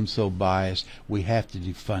become so biased we have to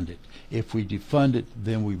defund it. If we defund it,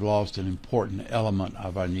 then we've lost an important element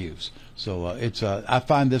of our news. So I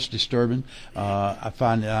find this disturbing.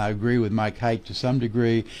 I agree with Mike Hite to some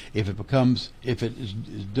degree. If it is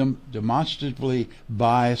demonstratively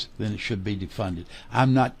biased, then it should be defunded.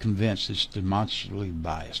 I'm not convinced it's demonstratively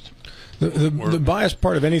biased. The bias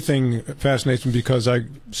part of anything fascinates me because I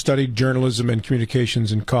studied journalism and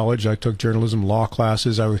communications in college. I took journalism law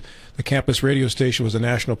classes. The campus radio station was a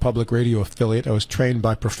national public radio affiliate. I was trained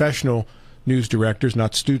by professional news directors,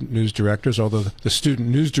 not student news directors, although the student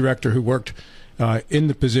news director who worked in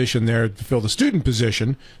the position there to fill the student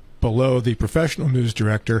position below the professional news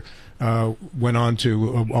director went on to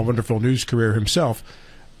a wonderful news career himself.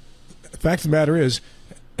 The fact of the matter is,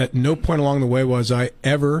 at no point along the way was I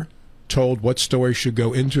ever told what story should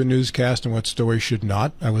go into a newscast and what story should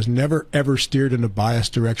not. I was never, ever steered in a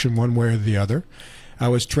biased direction one way or the other. I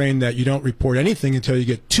was trained that you don't report anything until you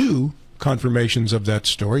get two confirmations of that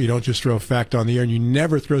story. You don't just throw a fact on the air, and you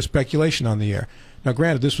never throw speculation on the air. Now,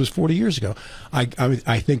 granted, this was 40 years ago. I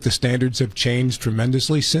think the standards have changed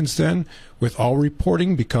tremendously since then with all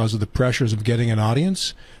reporting because of the pressures of getting an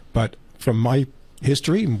audience. But from my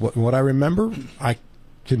history and what I remember, I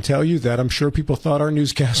can tell you that I'm sure people thought our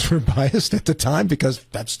newscasts were biased at the time because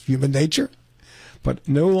that's human nature. But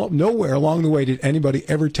nowhere along the way did anybody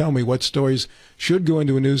ever tell me what stories should go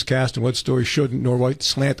into a newscast and what stories shouldn't, nor what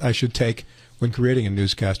slant I should take when creating a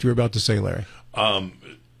newscast. You were about to say, Larry.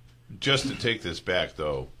 Just to take this back,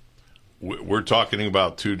 though, we're talking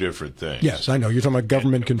about two different things. Yes, I know. You're talking about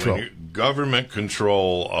government control. Government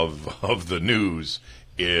control of the news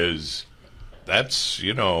that's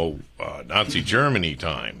Nazi Germany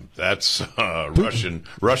time. That's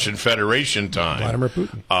Russian Federation time. Vladimir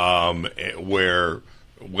Putin. Where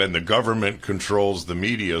when the government controls the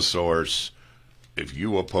media source, if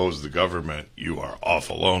you oppose the government, you are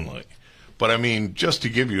awful lonely. But I mean, just to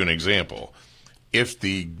give you an example, if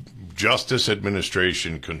the Justice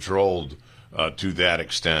Administration controlled to that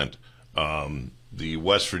extent the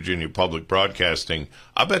West Virginia Public Broadcasting,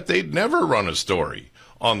 I bet they'd never run a story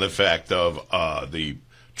on the fact of the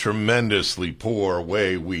tremendously poor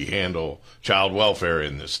way we handle child welfare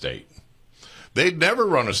in this state. They'd never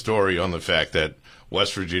run a story on the fact that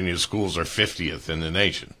West Virginia schools are 50th in the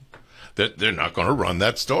nation. That they're not going to run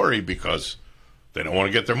that story because they don't want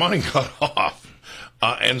to get their money cut off.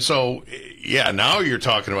 And so, now you're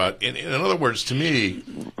talking about, in other words, to me,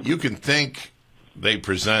 you can think they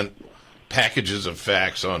present packages of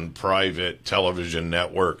facts on private television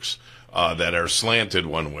networks that are slanted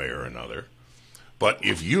one way or another. But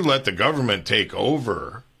if you let the government take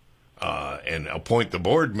over and appoint the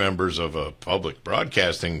board members of a public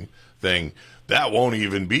broadcasting thing, that won't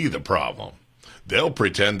even be the problem. They'll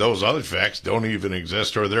pretend those other facts don't even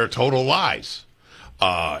exist or they're total lies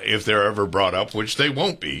if they're ever brought up, which they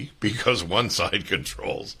won't be because one side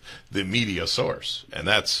controls the media source. And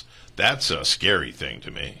that's a scary thing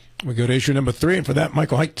to me. We go to issue number 3, and for that,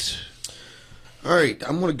 Michael Hite. All right,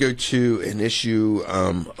 I'm going to go to an issue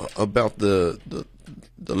about the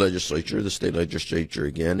legislature, the state legislature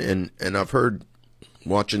again, and I've heard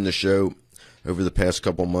watching the show over the past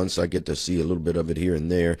couple months, I get to see a little bit of it here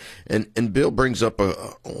and there, and Bill brings up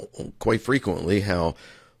quite frequently how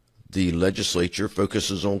the legislature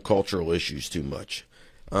focuses on cultural issues too much.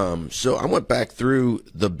 So I went back through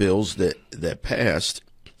the bills that passed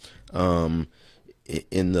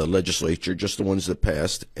in the legislature, just the ones that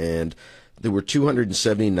passed, and there were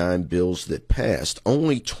 279 bills that passed.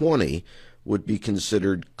 Only 20 would be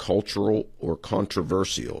considered cultural or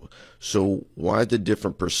controversial. So why the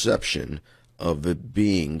different perception of it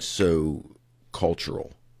being so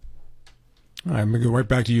cultural? All right, I'm going to go right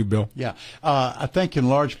back to you, Bill. Yeah. I think in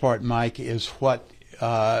large part, Mike, is what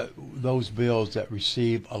those bills that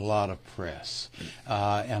receive a lot of press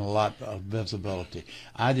and a lot of visibility.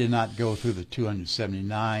 I did not go through the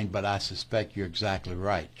 279, but I suspect you're exactly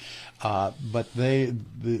right. But a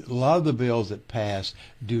lot of the bills that pass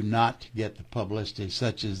do not get the publicity,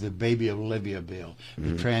 such as the Baby Olivia bill,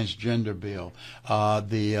 the transgender bill,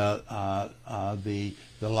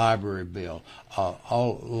 the library bill, a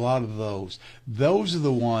lot of those. Those are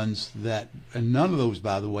the ones that, and none of those,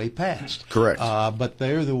 by the way, passed. Correct. But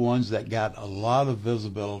they're the ones that got a lot of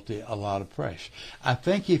visibility, a lot of press. I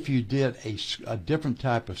think if you did a different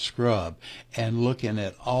type of scrub and looking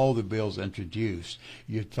at all the bills introduced,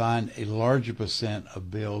 you'd find a larger percent of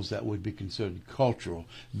bills that would be considered cultural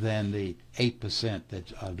than the 8%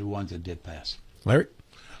 that are the ones that did pass. Larry?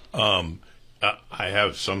 I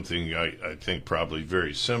have something I think probably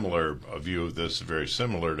very similar, a view of this very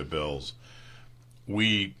similar to Bill's.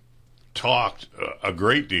 We talked a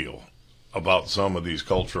great deal about some of these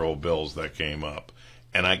cultural bills that came up,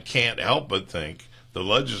 and I can't help but think the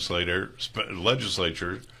legislature spent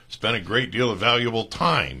a great deal of valuable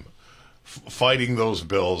time fighting those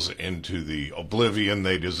bills into the oblivion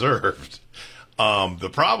they deserved. The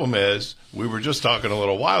problem is, we were just talking a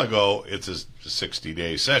little while ago, it's a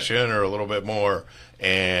 60-day session or a little bit more,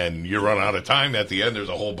 and you run out of time. At the end, there's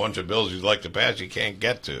a whole bunch of bills you'd like to pass you can't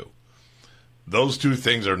get to. Those two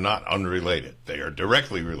things are not unrelated. They are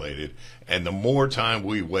directly related, and the more time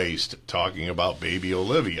we waste talking about Baby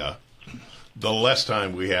Olivia, the less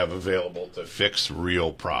time we have available to fix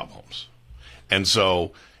real problems. And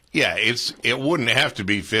so, yeah, it wouldn't have to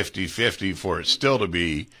be 50-50 for it still to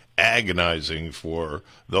be agonizing for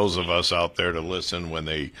those of us out there to listen when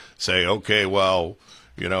they say, okay, well,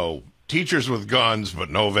 teachers with guns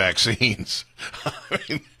but no vaccines. I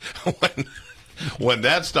mean, when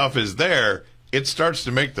that stuff is there, it starts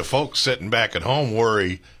to make the folks sitting back at home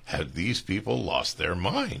worry, have these people lost their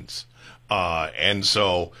minds? And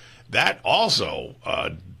so that also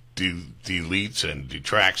deletes and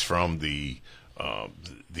detracts from the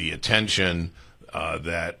attention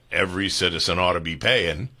that every citizen ought to be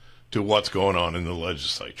paying to what's going on in the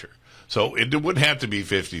legislature. So it wouldn't have to be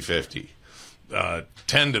 50-50.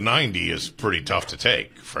 10 to 90 is pretty tough to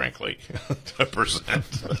take, frankly, percent.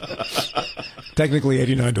 Technically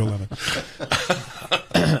 89 to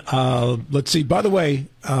 11. Let's see. By the way,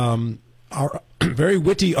 our very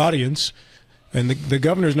witty audience, and the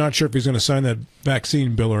governor's not sure if he's going to sign that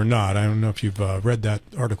vaccine bill or not. I don't know if you've read that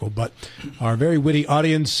article, but our very witty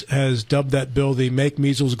audience has dubbed that bill the Make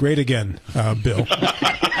Measles Great Again bill.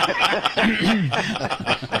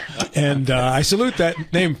 And I salute that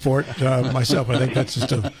name for it myself. I think that's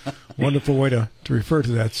just a wonderful way to refer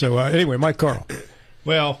to that. So anyway, Mike Carl.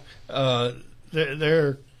 Well,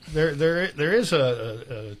 there is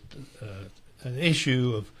an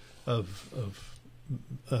issue of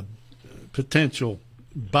potential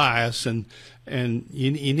bias, and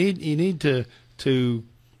you need to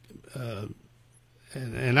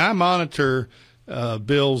and I monitor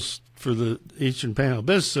bills for the Eastern Panhandle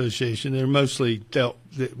Business Association. They're mostly dealt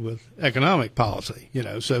with economic policy,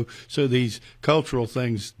 so these cultural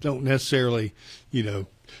things don't necessarily,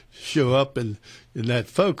 show up in that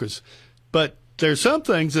focus. But there's some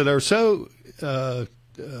things that are so,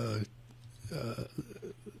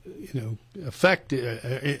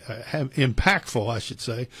 impactful, I should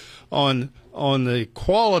say, on the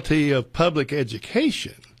quality of public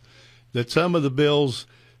education, that some of the bills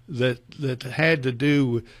that had to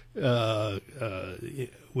do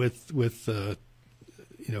with what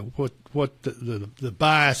the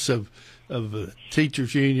bias of the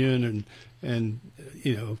teachers union and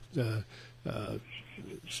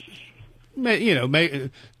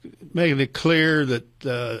making it clear that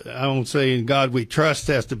I won't say "In God We Trust"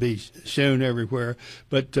 has to be shown everywhere,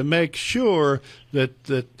 but to make sure that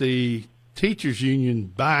the teachers union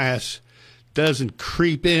bias doesn't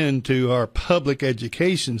creep into our public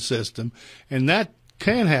education system, and that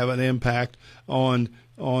can have an impact on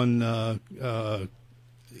the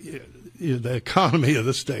economy of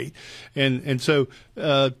the state, and so.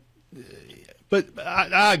 But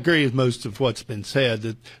I agree with most of what's been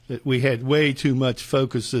said, that we had way too much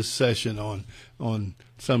focus this session on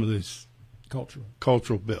some of these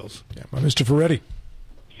cultural bills. Yeah, Mr. Ferretti.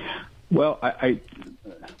 Well, I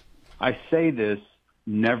say this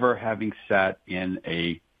never having sat in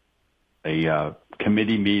a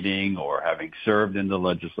committee meeting or having served in the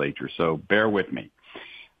legislature, so bear with me.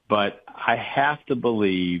 But I have to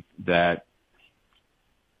believe that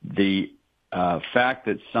the fact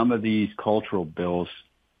that some of these cultural bills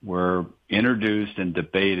were introduced and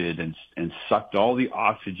debated and sucked all the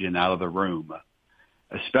oxygen out of the room,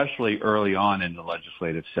 especially early on in the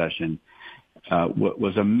legislative session,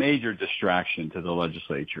 was a major distraction to the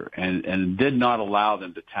legislature and did not allow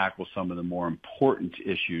them to tackle some of the more important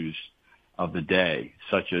issues of the day,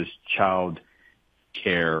 such as child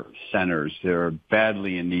care centers that are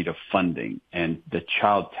badly in need of funding and the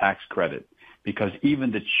child tax credit, because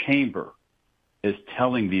even the chamber is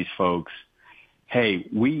telling these folks, hey,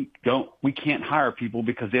 we can't hire people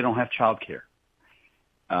because they don't have child care.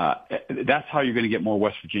 That's how you're going to get more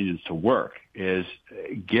West Virginians to work, is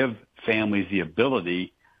give families the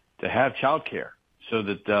ability to have child care so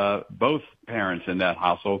that both parents in that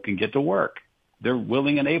household can get to work. They're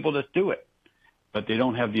willing and able to do it, but they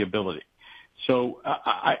don't have the ability. So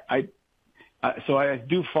I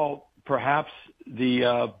do fault perhaps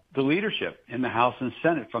the leadership in the House and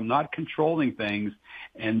Senate from not controlling things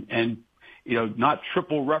and not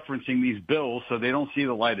triple referencing these bills so they don't see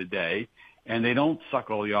the light of day and they don't suck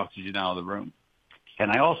all the oxygen out of the room.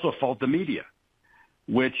 And I also fault the media,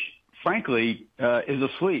 which frankly is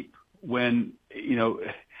asleep when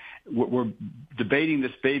we're debating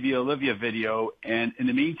this Baby Olivia video, and in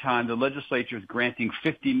the meantime the legislature is granting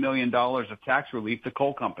 $50 million of tax relief to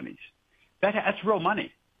coal companies. That's real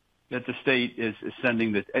money that the state is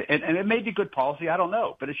sending this, and it may be good policy, I don't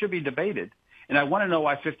know, but it should be debated. And I want to know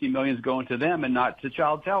why $50 million is going to them and not to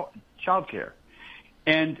child care.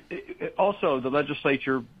 And also, the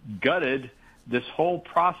legislature gutted this whole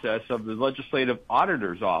process of the legislative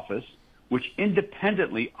auditor's office, which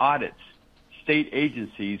independently audits state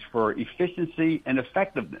agencies for efficiency and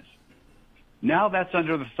effectiveness. Now that's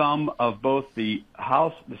under the thumb of both the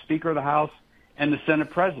House, the Speaker of the House, and the Senate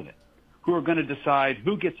President, who are going to decide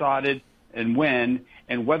who gets audited and when,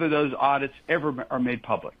 and whether those audits ever are made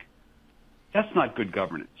public. That's not good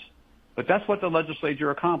governance, but that's what the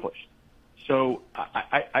legislature accomplished. So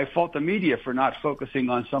I fault the media for not focusing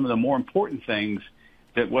on some of the more important things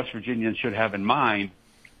that West Virginians should have in mind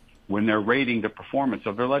when they're rating the performance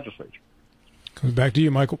of their legislature. Comes back to you,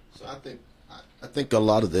 Michael. So I think a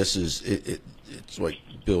lot of this is it's like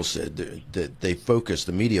Bill said, that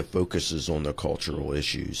the media focuses on the cultural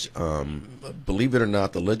issues. Believe it or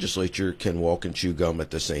not, the legislature can walk and chew gum at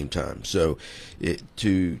the same time. So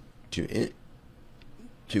to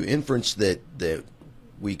inference that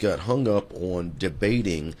we got hung up on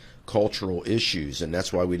debating cultural issues, and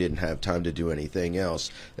that's why we didn't have time to do anything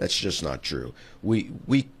else, that's just not true. We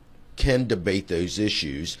can debate those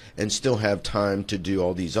issues and still have time to do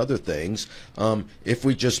all these other things if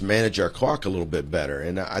we just manage our clock a little bit better.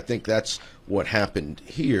 And I think that's what happened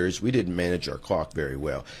here, is we didn't manage our clock very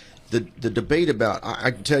well. The debate about,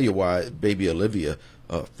 I can tell you why Baby Olivia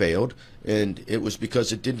failed, and it was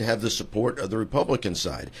because it didn't have the support of the Republican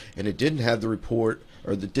side, and it didn't have the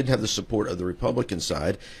support of the Republican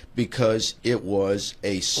side because it was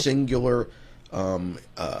a singular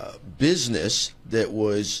business that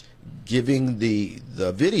was giving the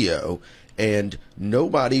video, and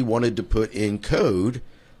nobody wanted to put in code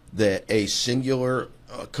that a singular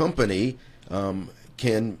company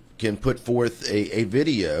can put forth a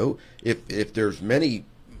video. If there's many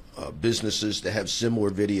businesses that have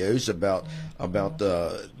similar videos about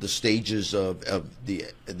the stages of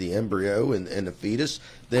the embryo and the fetus,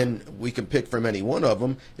 then we can pick from any one of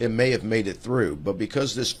them. It may have made it through, but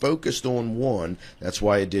because this focused on one, that's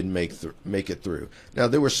why it didn't make it through. Now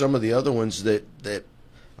there were some of the other ones that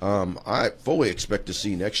I fully expect to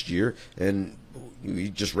see next year, and we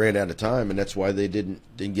just ran out of time, and that's why they didn't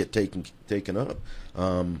get taken up.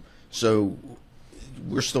 So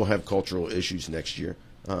we'll still have cultural issues next year.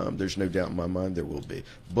 There's no doubt in my mind there will be.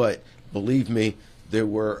 But believe me, there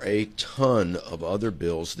were a ton of other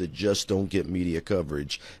bills that just don't get media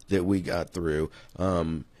coverage that we got through.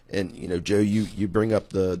 And Joe, you bring up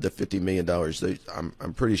the $50 million.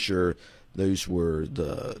 I'm pretty sure those were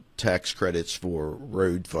the tax credits for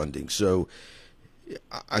road funding. So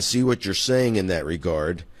I see what you're saying in that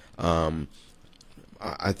regard.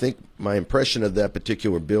 I think my impression of that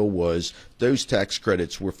particular bill was those tax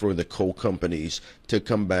credits were for the coal companies to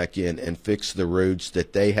come back in and fix the roads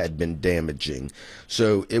that they had been damaging.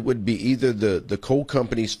 So it would be either the coal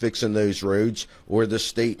companies fixing those roads or the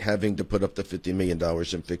state having to put up the $50 million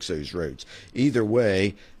and fix those roads. Either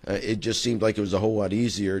way, it just seemed like it was a whole lot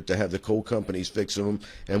easier to have the coal companies fix them,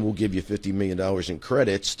 and we'll give you $50 million in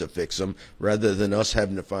credits to fix them, rather than us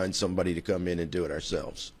having to find somebody to come in and do it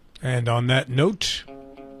ourselves. And on that note,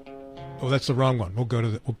 that's the wrong one. We'll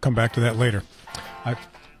come back to that later.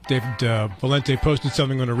 David Valente posted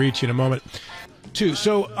something. I'm going to read you in a moment.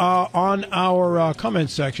 So on our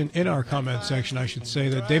comment section, I should say,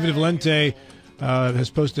 that David Valente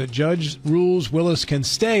has posted that Judge rules Willis can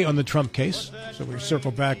stay on the Trump case. So we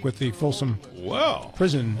circle back with the fulsome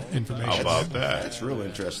prison information. How about that? That's real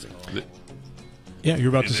interesting. Yeah, you're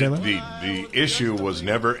about to say that? The issue was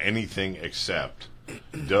never anything except,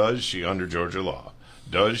 does she, under Georgia law,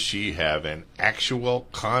 does she have an actual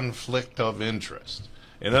conflict of interest?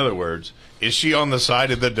 In other words, is she on the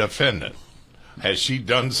side of the defendant? Has she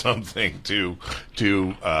done something to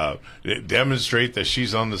demonstrate that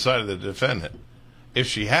she's on the side of the defendant? If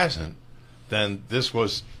she hasn't, then this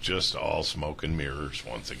was just all smoke and mirrors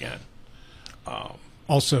once again.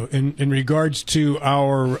 Also, in regards to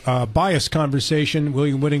our bias conversation,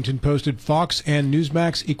 William Whittington posted Fox and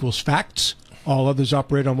Newsmax equals facts. All others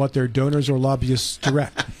operate on what their donors or lobbyists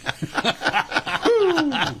direct.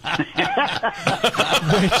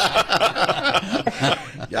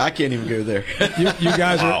 Yeah, I can't even go there. You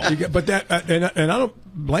guys are, but that, and I don't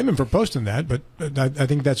blame him for posting that, but I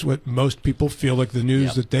think that's what most people feel like. The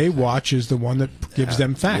news that they watch is the one that gives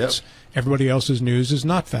them facts. Yep. Everybody else's news is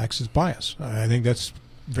not facts; it's bias. I think that's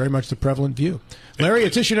very much the prevalent view. Larry,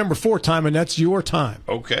 it's issue number 4 time, and that's your time.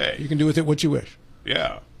 Okay, you can do with it what you wish.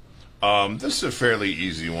 Yeah, this is a fairly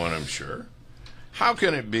easy one, I'm sure. How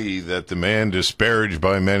can it be that the man disparaged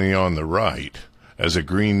by many on the right as a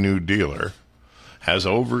Green New Dealer has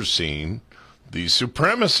overseen the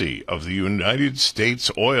supremacy of the United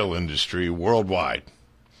States oil industry worldwide?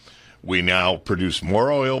 We now produce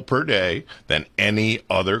more oil per day than any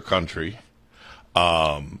other country.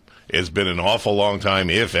 It's been an awful long time,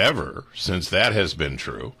 if ever, since that has been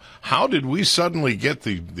true. How did we suddenly get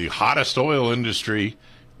the hottest oil industry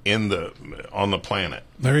on the planet?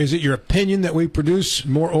 Larry, is it your opinion that we produce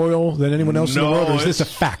more oil than anyone else in the world, or is this a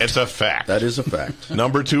fact? It's a fact. That is a fact.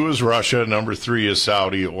 Number 2 is Russia. Number 3 is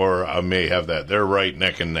Saudi, or I may have that. They're right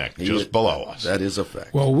neck and neck, just below us. That is a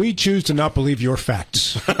fact. Well, we choose to not believe your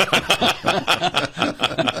facts.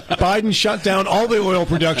 Biden shut down all the oil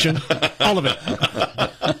production, all of it.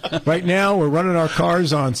 Right now, we're running our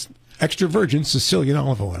cars on extra virgin Sicilian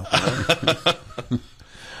olive oil.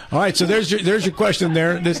 All right, so there's your question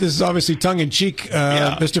there. This is obviously tongue-in-cheek.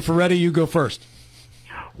 Mr. Ferretti, you go first.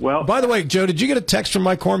 Well, by the way, Joe, did you get a text from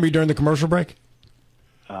Mike Hornby during the commercial break?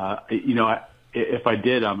 If I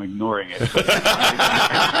did, I'm ignoring it.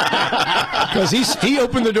 Because he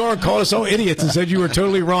opened the door and called us all idiots and said you were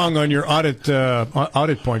totally wrong on your audit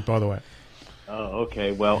point, by the way. Oh,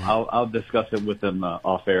 okay. Well, I'll discuss it with him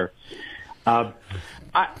off air.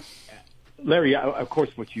 Larry, of course,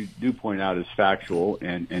 what you do point out is factual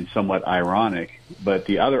and somewhat ironic. But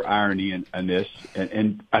the other irony in this,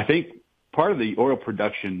 and I think part of the oil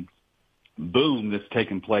production boom that's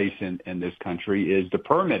taken place in this country is the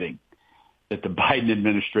permitting that the Biden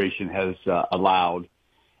administration has allowed.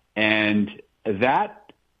 And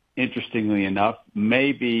that, interestingly enough,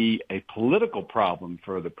 may be a political problem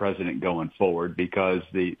for the president going forward, because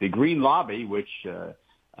the Green Lobby, which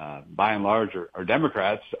by and large are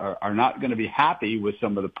Democrats, are not going to be happy with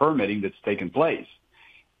some of the permitting that's taken place.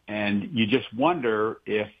 And you just wonder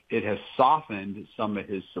if it has softened some of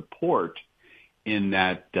his support in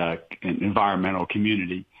that environmental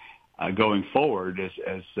community going forward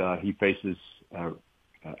as he faces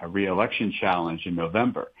a re-election challenge in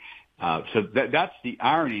November. So that's the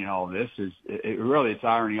irony in all of this. It's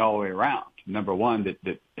irony all the way around. Number one,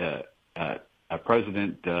 that a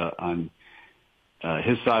president on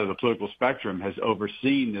his side of the political spectrum has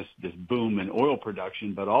overseen this boom in oil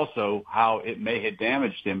production, but also how it may have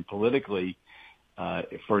damaged him politically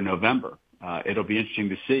for November. It'll be interesting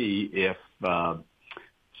to see if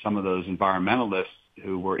some of those environmentalists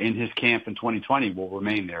who were in his camp in 2020 will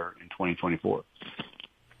remain there in 2024.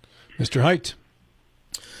 Mr. Haidt.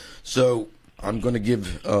 So I'm going to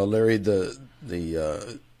give Larry the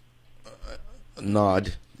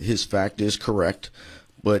nod. His fact is correct,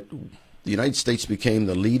 but the United States became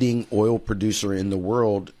the leading oil producer in the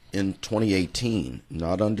world in 2018,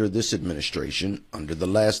 not under this administration, under the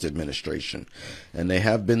last administration. And they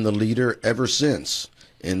have been the leader ever since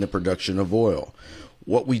in the production of oil.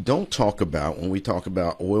 What we don't talk about when we talk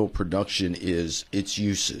about oil production is its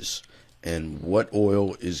uses and what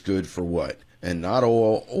oil is good for what. And not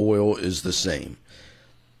all oil is the same.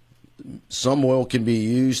 Some oil can be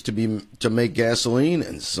used to make gasoline,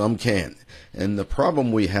 and some can't. And the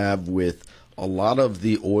problem we have with a lot of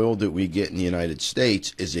the oil that we get in the United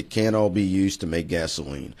States is it can't all be used to make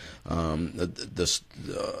gasoline. The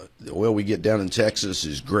oil we get down in Texas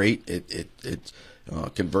is great. It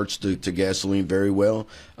converts to gasoline very well,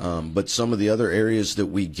 but some of the other areas that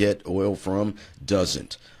we get oil from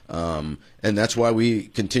doesn't. And that's why we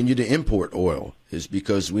continue to import oil, is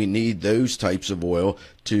because we need those types of oil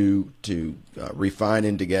to refine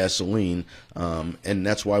into gasoline, and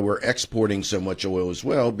that's why we're exporting so much oil as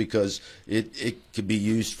well, because it could be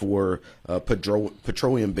used for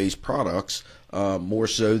petroleum-based products more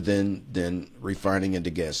so than refining into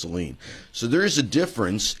gasoline. So there is a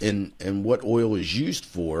difference in what oil is used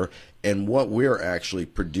for and what we're actually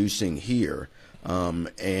producing here,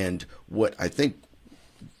 and what I think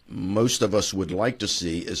most of us would like to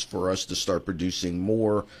see is for us to start producing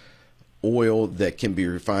more oil that can be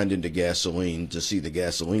refined into gasoline, to see the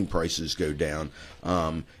gasoline prices go down,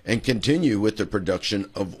 and continue with the production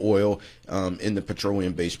of oil in the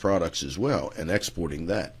petroleum-based products as well, and exporting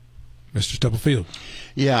that. Mr. Stubblefield.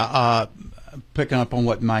 Yeah, picking up on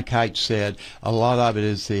what Mike Height said, a lot of it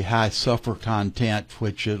is the high sulfur content,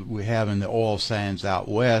 which we have in the oil sands out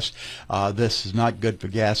west. This is not good for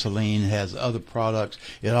gasoline. It has other products.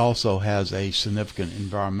 It also has a significant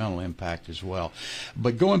environmental impact as well.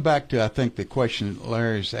 But going back to, I think, the question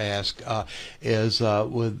Larry's asked is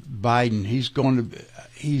with Biden, he's going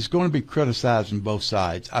to be criticized on both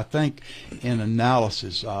sides. I think in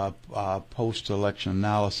analysis, post-election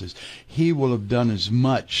analysis, he will have done as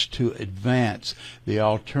much to advance the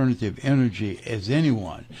alternative energy as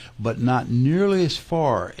anyone, but not nearly as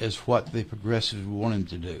far as what the progressives want him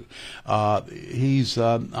to do.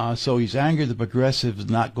 So he's angered the progressives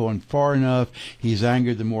not going far enough. He's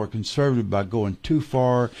angered the more conservative by going too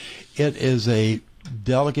far. It is a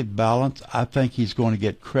delicate balance. I think he's going to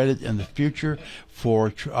get credit in the future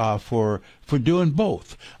for doing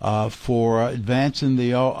both, for advancing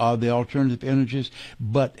the alternative energies,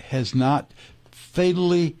 but has not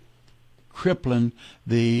fatally crippling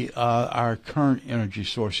our current energy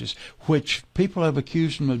sources, which people have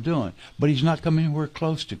accused him of doing, but he's not coming anywhere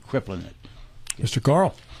close to crippling it. Mr.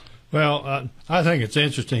 Carl. Well, I think it's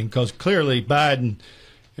interesting because clearly Biden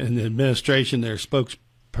and the administration, their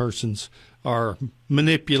spokespersons, are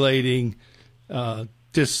manipulating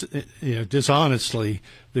dishonestly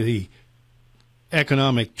the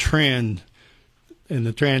economic trend in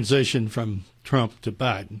the transition from Trump to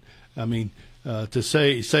Biden. I mean, to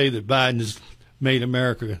say that Biden has made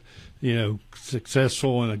America,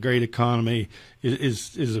 successful and a great economy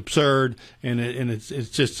is absurd, and it's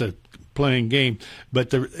just a playing game.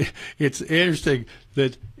 But it's interesting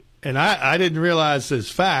that, and I didn't realize this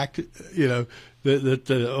fact, that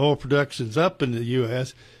the oil production's up in the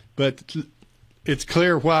U.S., but it's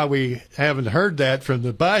clear why we haven't heard that from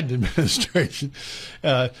the Biden administration.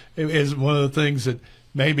 It is one of the things that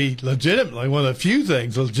maybe legitimately, one of the few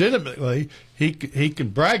things legitimately he can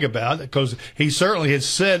brag about, because he certainly has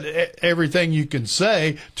said everything you can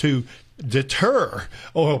say to deter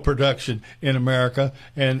oil production in America,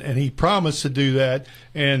 and he promised to do that,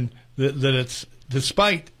 and that it's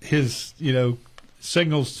despite his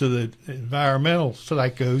signals to the environmental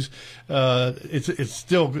psychos, it's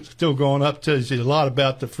still going up. Tells you a lot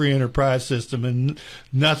about the free enterprise system and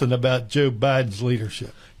nothing about Joe Biden's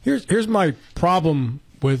leadership. Here's my problem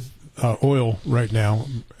with oil right now,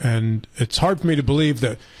 and it's hard for me to believe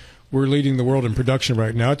that we're leading the world in production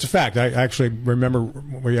right now. It's a fact. I actually remember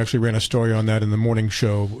we actually ran a story on that in the morning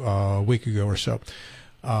show a week ago or so.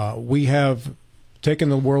 We have taken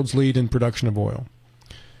the world's lead in production of oil.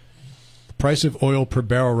 The price of oil per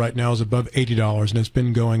barrel right now is above $80, and it's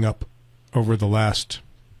been going up over the last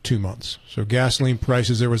 2 months. So gasoline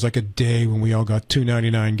prices, there was like a day when we all got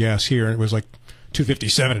 $2.99 gas here, and it was like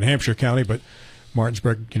 $2.57 in Hampshire County, but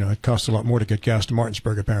Martinsburg, it costs a lot more to get gas to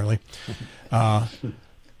Martinsburg, apparently.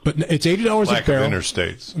 But it's $80 Lack a barrel. Of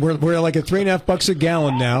interstates. We're like at $3.50 a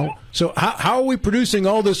gallon now. So how are we producing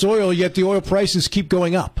all this oil, yet the oil prices keep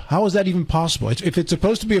going up? How is that even possible? If it's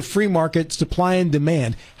supposed to be a free market, supply and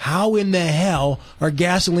demand, how in the hell are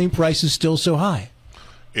gasoline prices still so high?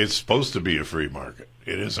 It's supposed to be a free market.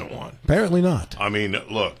 It isn't one. Apparently not. I mean,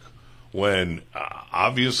 look, when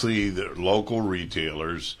obviously the local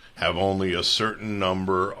retailers have only a certain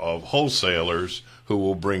number of wholesalers who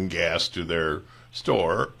will bring gas to their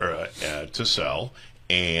store to sell,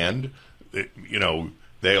 and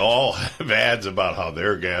they all have ads about how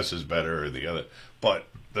their gas is better or the other. But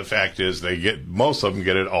the fact is, most of them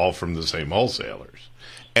get it all from the same wholesalers,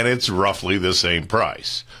 and it's roughly the same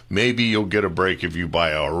price. Maybe you'll get a break if you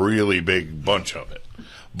buy a really big bunch of it,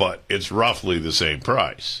 but it's roughly the same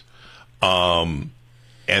price. And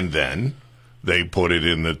then they put it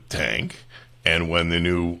in the tank, and when the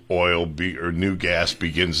new new gas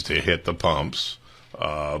begins to hit the pumps,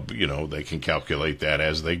 they can calculate that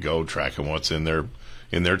as they go, tracking what's in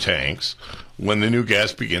their tanks. When the new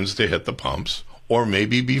gas begins to hit the pumps, or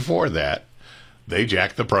maybe before that, they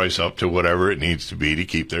jack the price up to whatever it needs to be to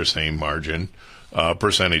keep their same margin,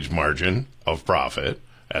 percentage margin of profit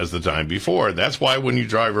as the time before. That's why when you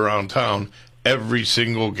drive around town, every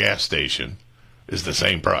single gas station is the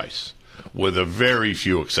same price, with a very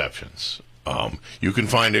few exceptions. You can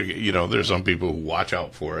find there's some people who watch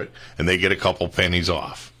out for it, and they get a couple pennies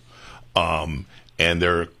off. And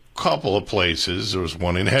there are a couple of places, there was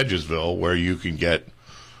one in Hedgesville, where you can get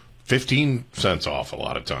 15 cents off a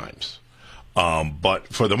lot of times. But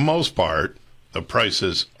for the most part, the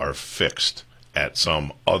prices are fixed at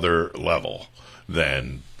some other level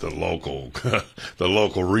than the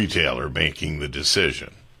local retailer making the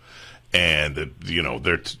decision. And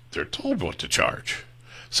they're told what to charge.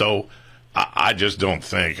 So I just don't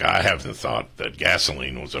think, I haven't thought that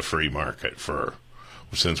gasoline was a free market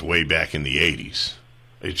since way back in the 80s.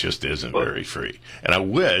 It just isn't very free. And I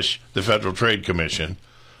wish the Federal Trade Commission,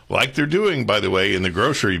 like they're doing, by the way, in the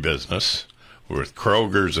grocery business, with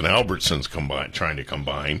Kroger's and Albertsons trying to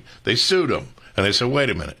combine, they sued them. And they said, wait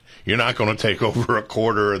a minute, you're not going to take over a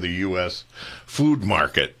quarter of the U.S. food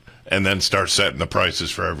market and then start setting the prices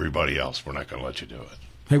for everybody else. We're not going to let you do it.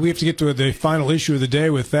 Hey, we have to get to the final issue of the day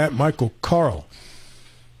with that. Michael Carl.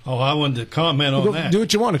 Oh, I wanted to comment on that. Do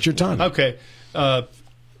what you want. It's your time. Okay.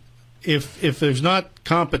 If there's not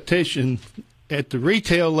competition at the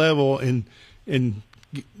retail level in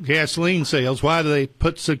gasoline sales, why do they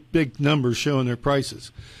put such big numbers showing their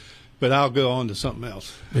prices? But I'll go on to something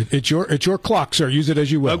else. It's your clock, sir. Use it as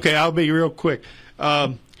you will. Okay, I'll be real quick.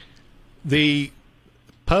 The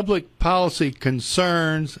public policy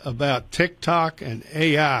concerns about TikTok and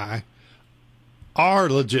AI are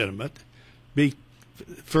legitimate.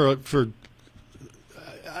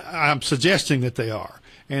 I'm suggesting that they are,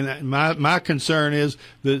 and my concern is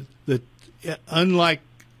that unlike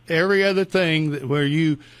every other thing where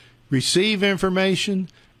you receive information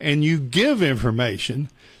and you give information,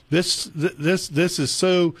 this is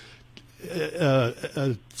so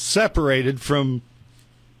separated from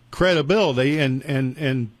credibility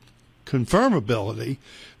and confirmability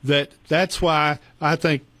that's why I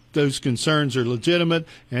think those concerns are legitimate,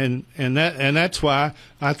 and that's why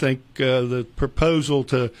I think the proposal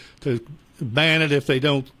to ban it if they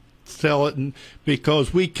don't sell it,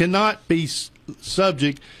 because we cannot be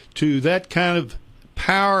subject to that kind of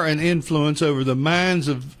power and influence over the minds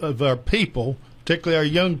of our people, particularly our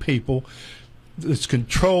young people, that's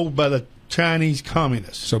controlled by the Chinese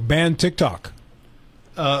communists. So ban TikTok.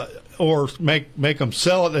 Or make them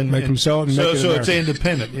sell it and make them sell it and so make it so it's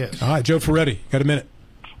independent. Yes. All right, Joe Ferretti, got a minute.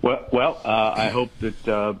 Well, I hope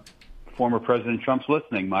that former President Trump's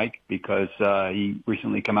listening, Mike, because he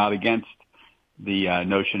recently come out against the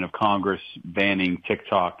notion of Congress banning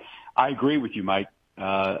TikTok. I agree with you, Mike.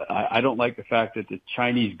 I don't like the fact that the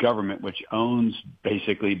Chinese government, which owns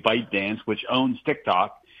basically ByteDance, which owns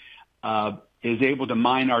TikTok, is able to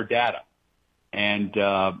mine our data and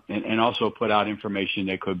also put out information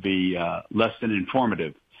that could be less than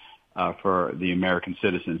informative for the American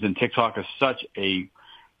citizens. And TikTok is such a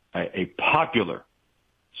popular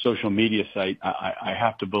social media site. I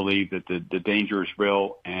have to believe that the danger is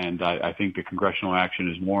real, and I think the congressional action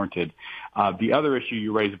is warranted. The other issue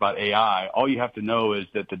you raised about AI, all you have to know is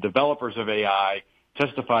that the developers of AI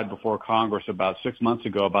testified before Congress about 6 months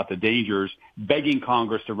ago about the dangers, begging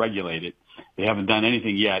Congress to regulate it. They haven't done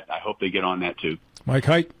anything yet. I hope they get on that too. Mike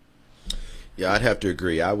Height? Yeah, I'd have to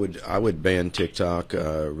agree. I would ban TikTok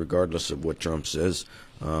regardless of what Trump says,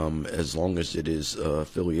 as long as it is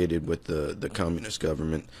affiliated with the communist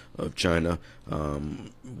government of China.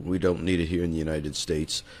 We don't need it here in the United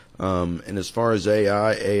States. And as far as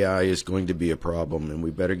AI is going to be a problem, and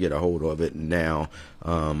we better get a hold of it now.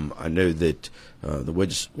 I know that the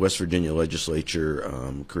West Virginia legislature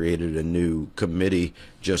created a new committee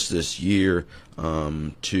just this year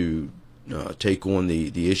to take on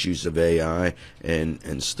the issues of AI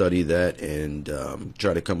and study that and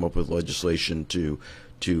try to come up with legislation to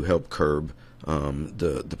help curb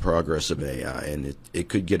the progress of AI, and it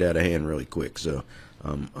could get out of hand really quick. So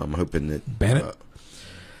I'm hoping that ban it.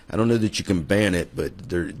 I don't know that you can ban it, but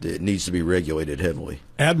it needs to be regulated heavily.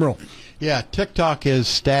 Admiral. Yeah, TikTok is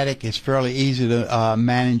static. It's fairly easy to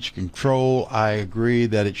manage, control. I agree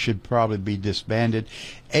that it should probably be disbanded.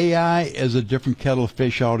 AI is a different kettle of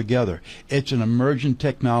fish altogether. It's an emergent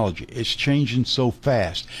technology. It's changing so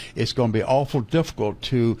fast. It's going to be awful difficult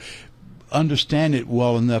to understand it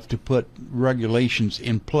well enough to put regulations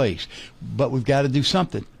in place. But we've got to do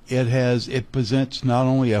something. It presents not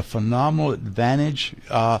only a phenomenal advantage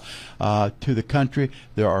to the country,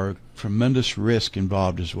 there are tremendous risks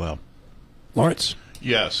involved as well. Lawrence.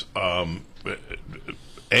 Yes.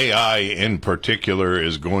 AI in particular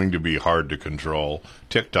is going to be hard to control.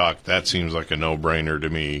 TikTok, that seems like a no-brainer to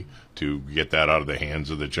me to get that out of the hands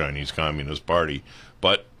of the Chinese Communist Party.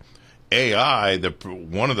 But AI,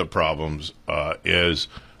 one of the problems is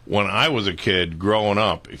when I was a kid growing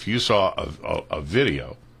up, if you saw a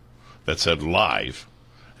video that said live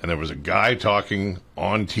and there was a guy talking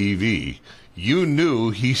on TV, you knew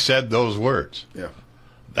he said those words. Yeah.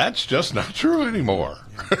 That's just not true anymore.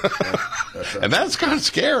 And that's kind of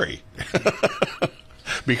scary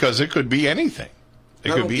because it could be anything.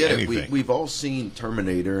 It could be anything. We've all seen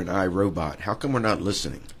Terminator and iRobot. How come we're not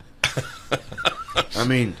listening? I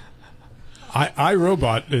mean,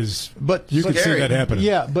 iRobot is, but you can see that happening.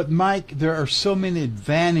 Yeah, but Mike, there are so many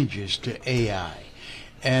advantages to AI.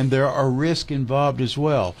 And there are risks involved as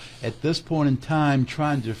well. At this point in time,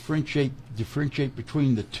 trying to differentiate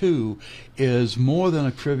between the two is more than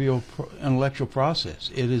a trivial intellectual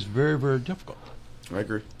process. It is very, very difficult. I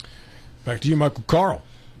agree. Back to you, Michael. Carl.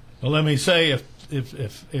 Well, let me say,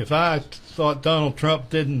 if I thought Donald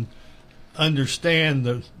Trump didn't understand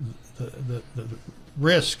the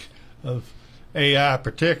risk of AI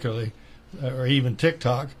particularly, or even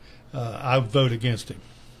TikTok, I would vote against him.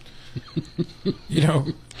 You know,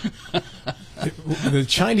 the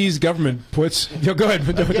Chinese government puts. Go ahead.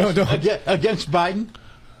 Against Biden?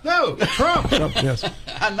 No, Trump. Trump, yes.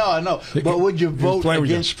 I know. But would you vote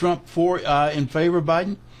against Trump in favor of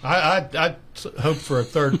Biden? I'd hope for a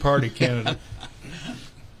third-party candidate,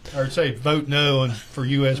 or say vote no for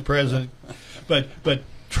U.S. president. But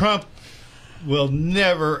Trump will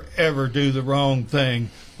never ever do the wrong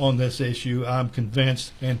thing on this issue. I'm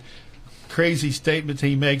convinced. And crazy statements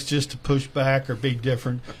he makes just to push back or be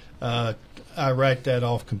different, I write that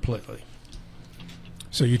off completely.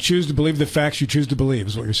 So you choose to believe the facts you choose to believe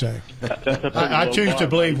is what you're saying. I choose to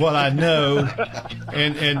believe what I know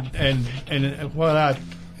and what I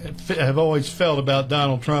have always felt about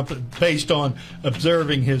Donald Trump based on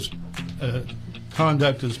observing his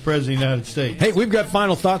conduct as President of the United States. Hey, we've got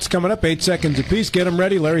final thoughts coming up, 8 seconds apiece. Get them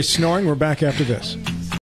ready. Larry's snoring. We're back after this.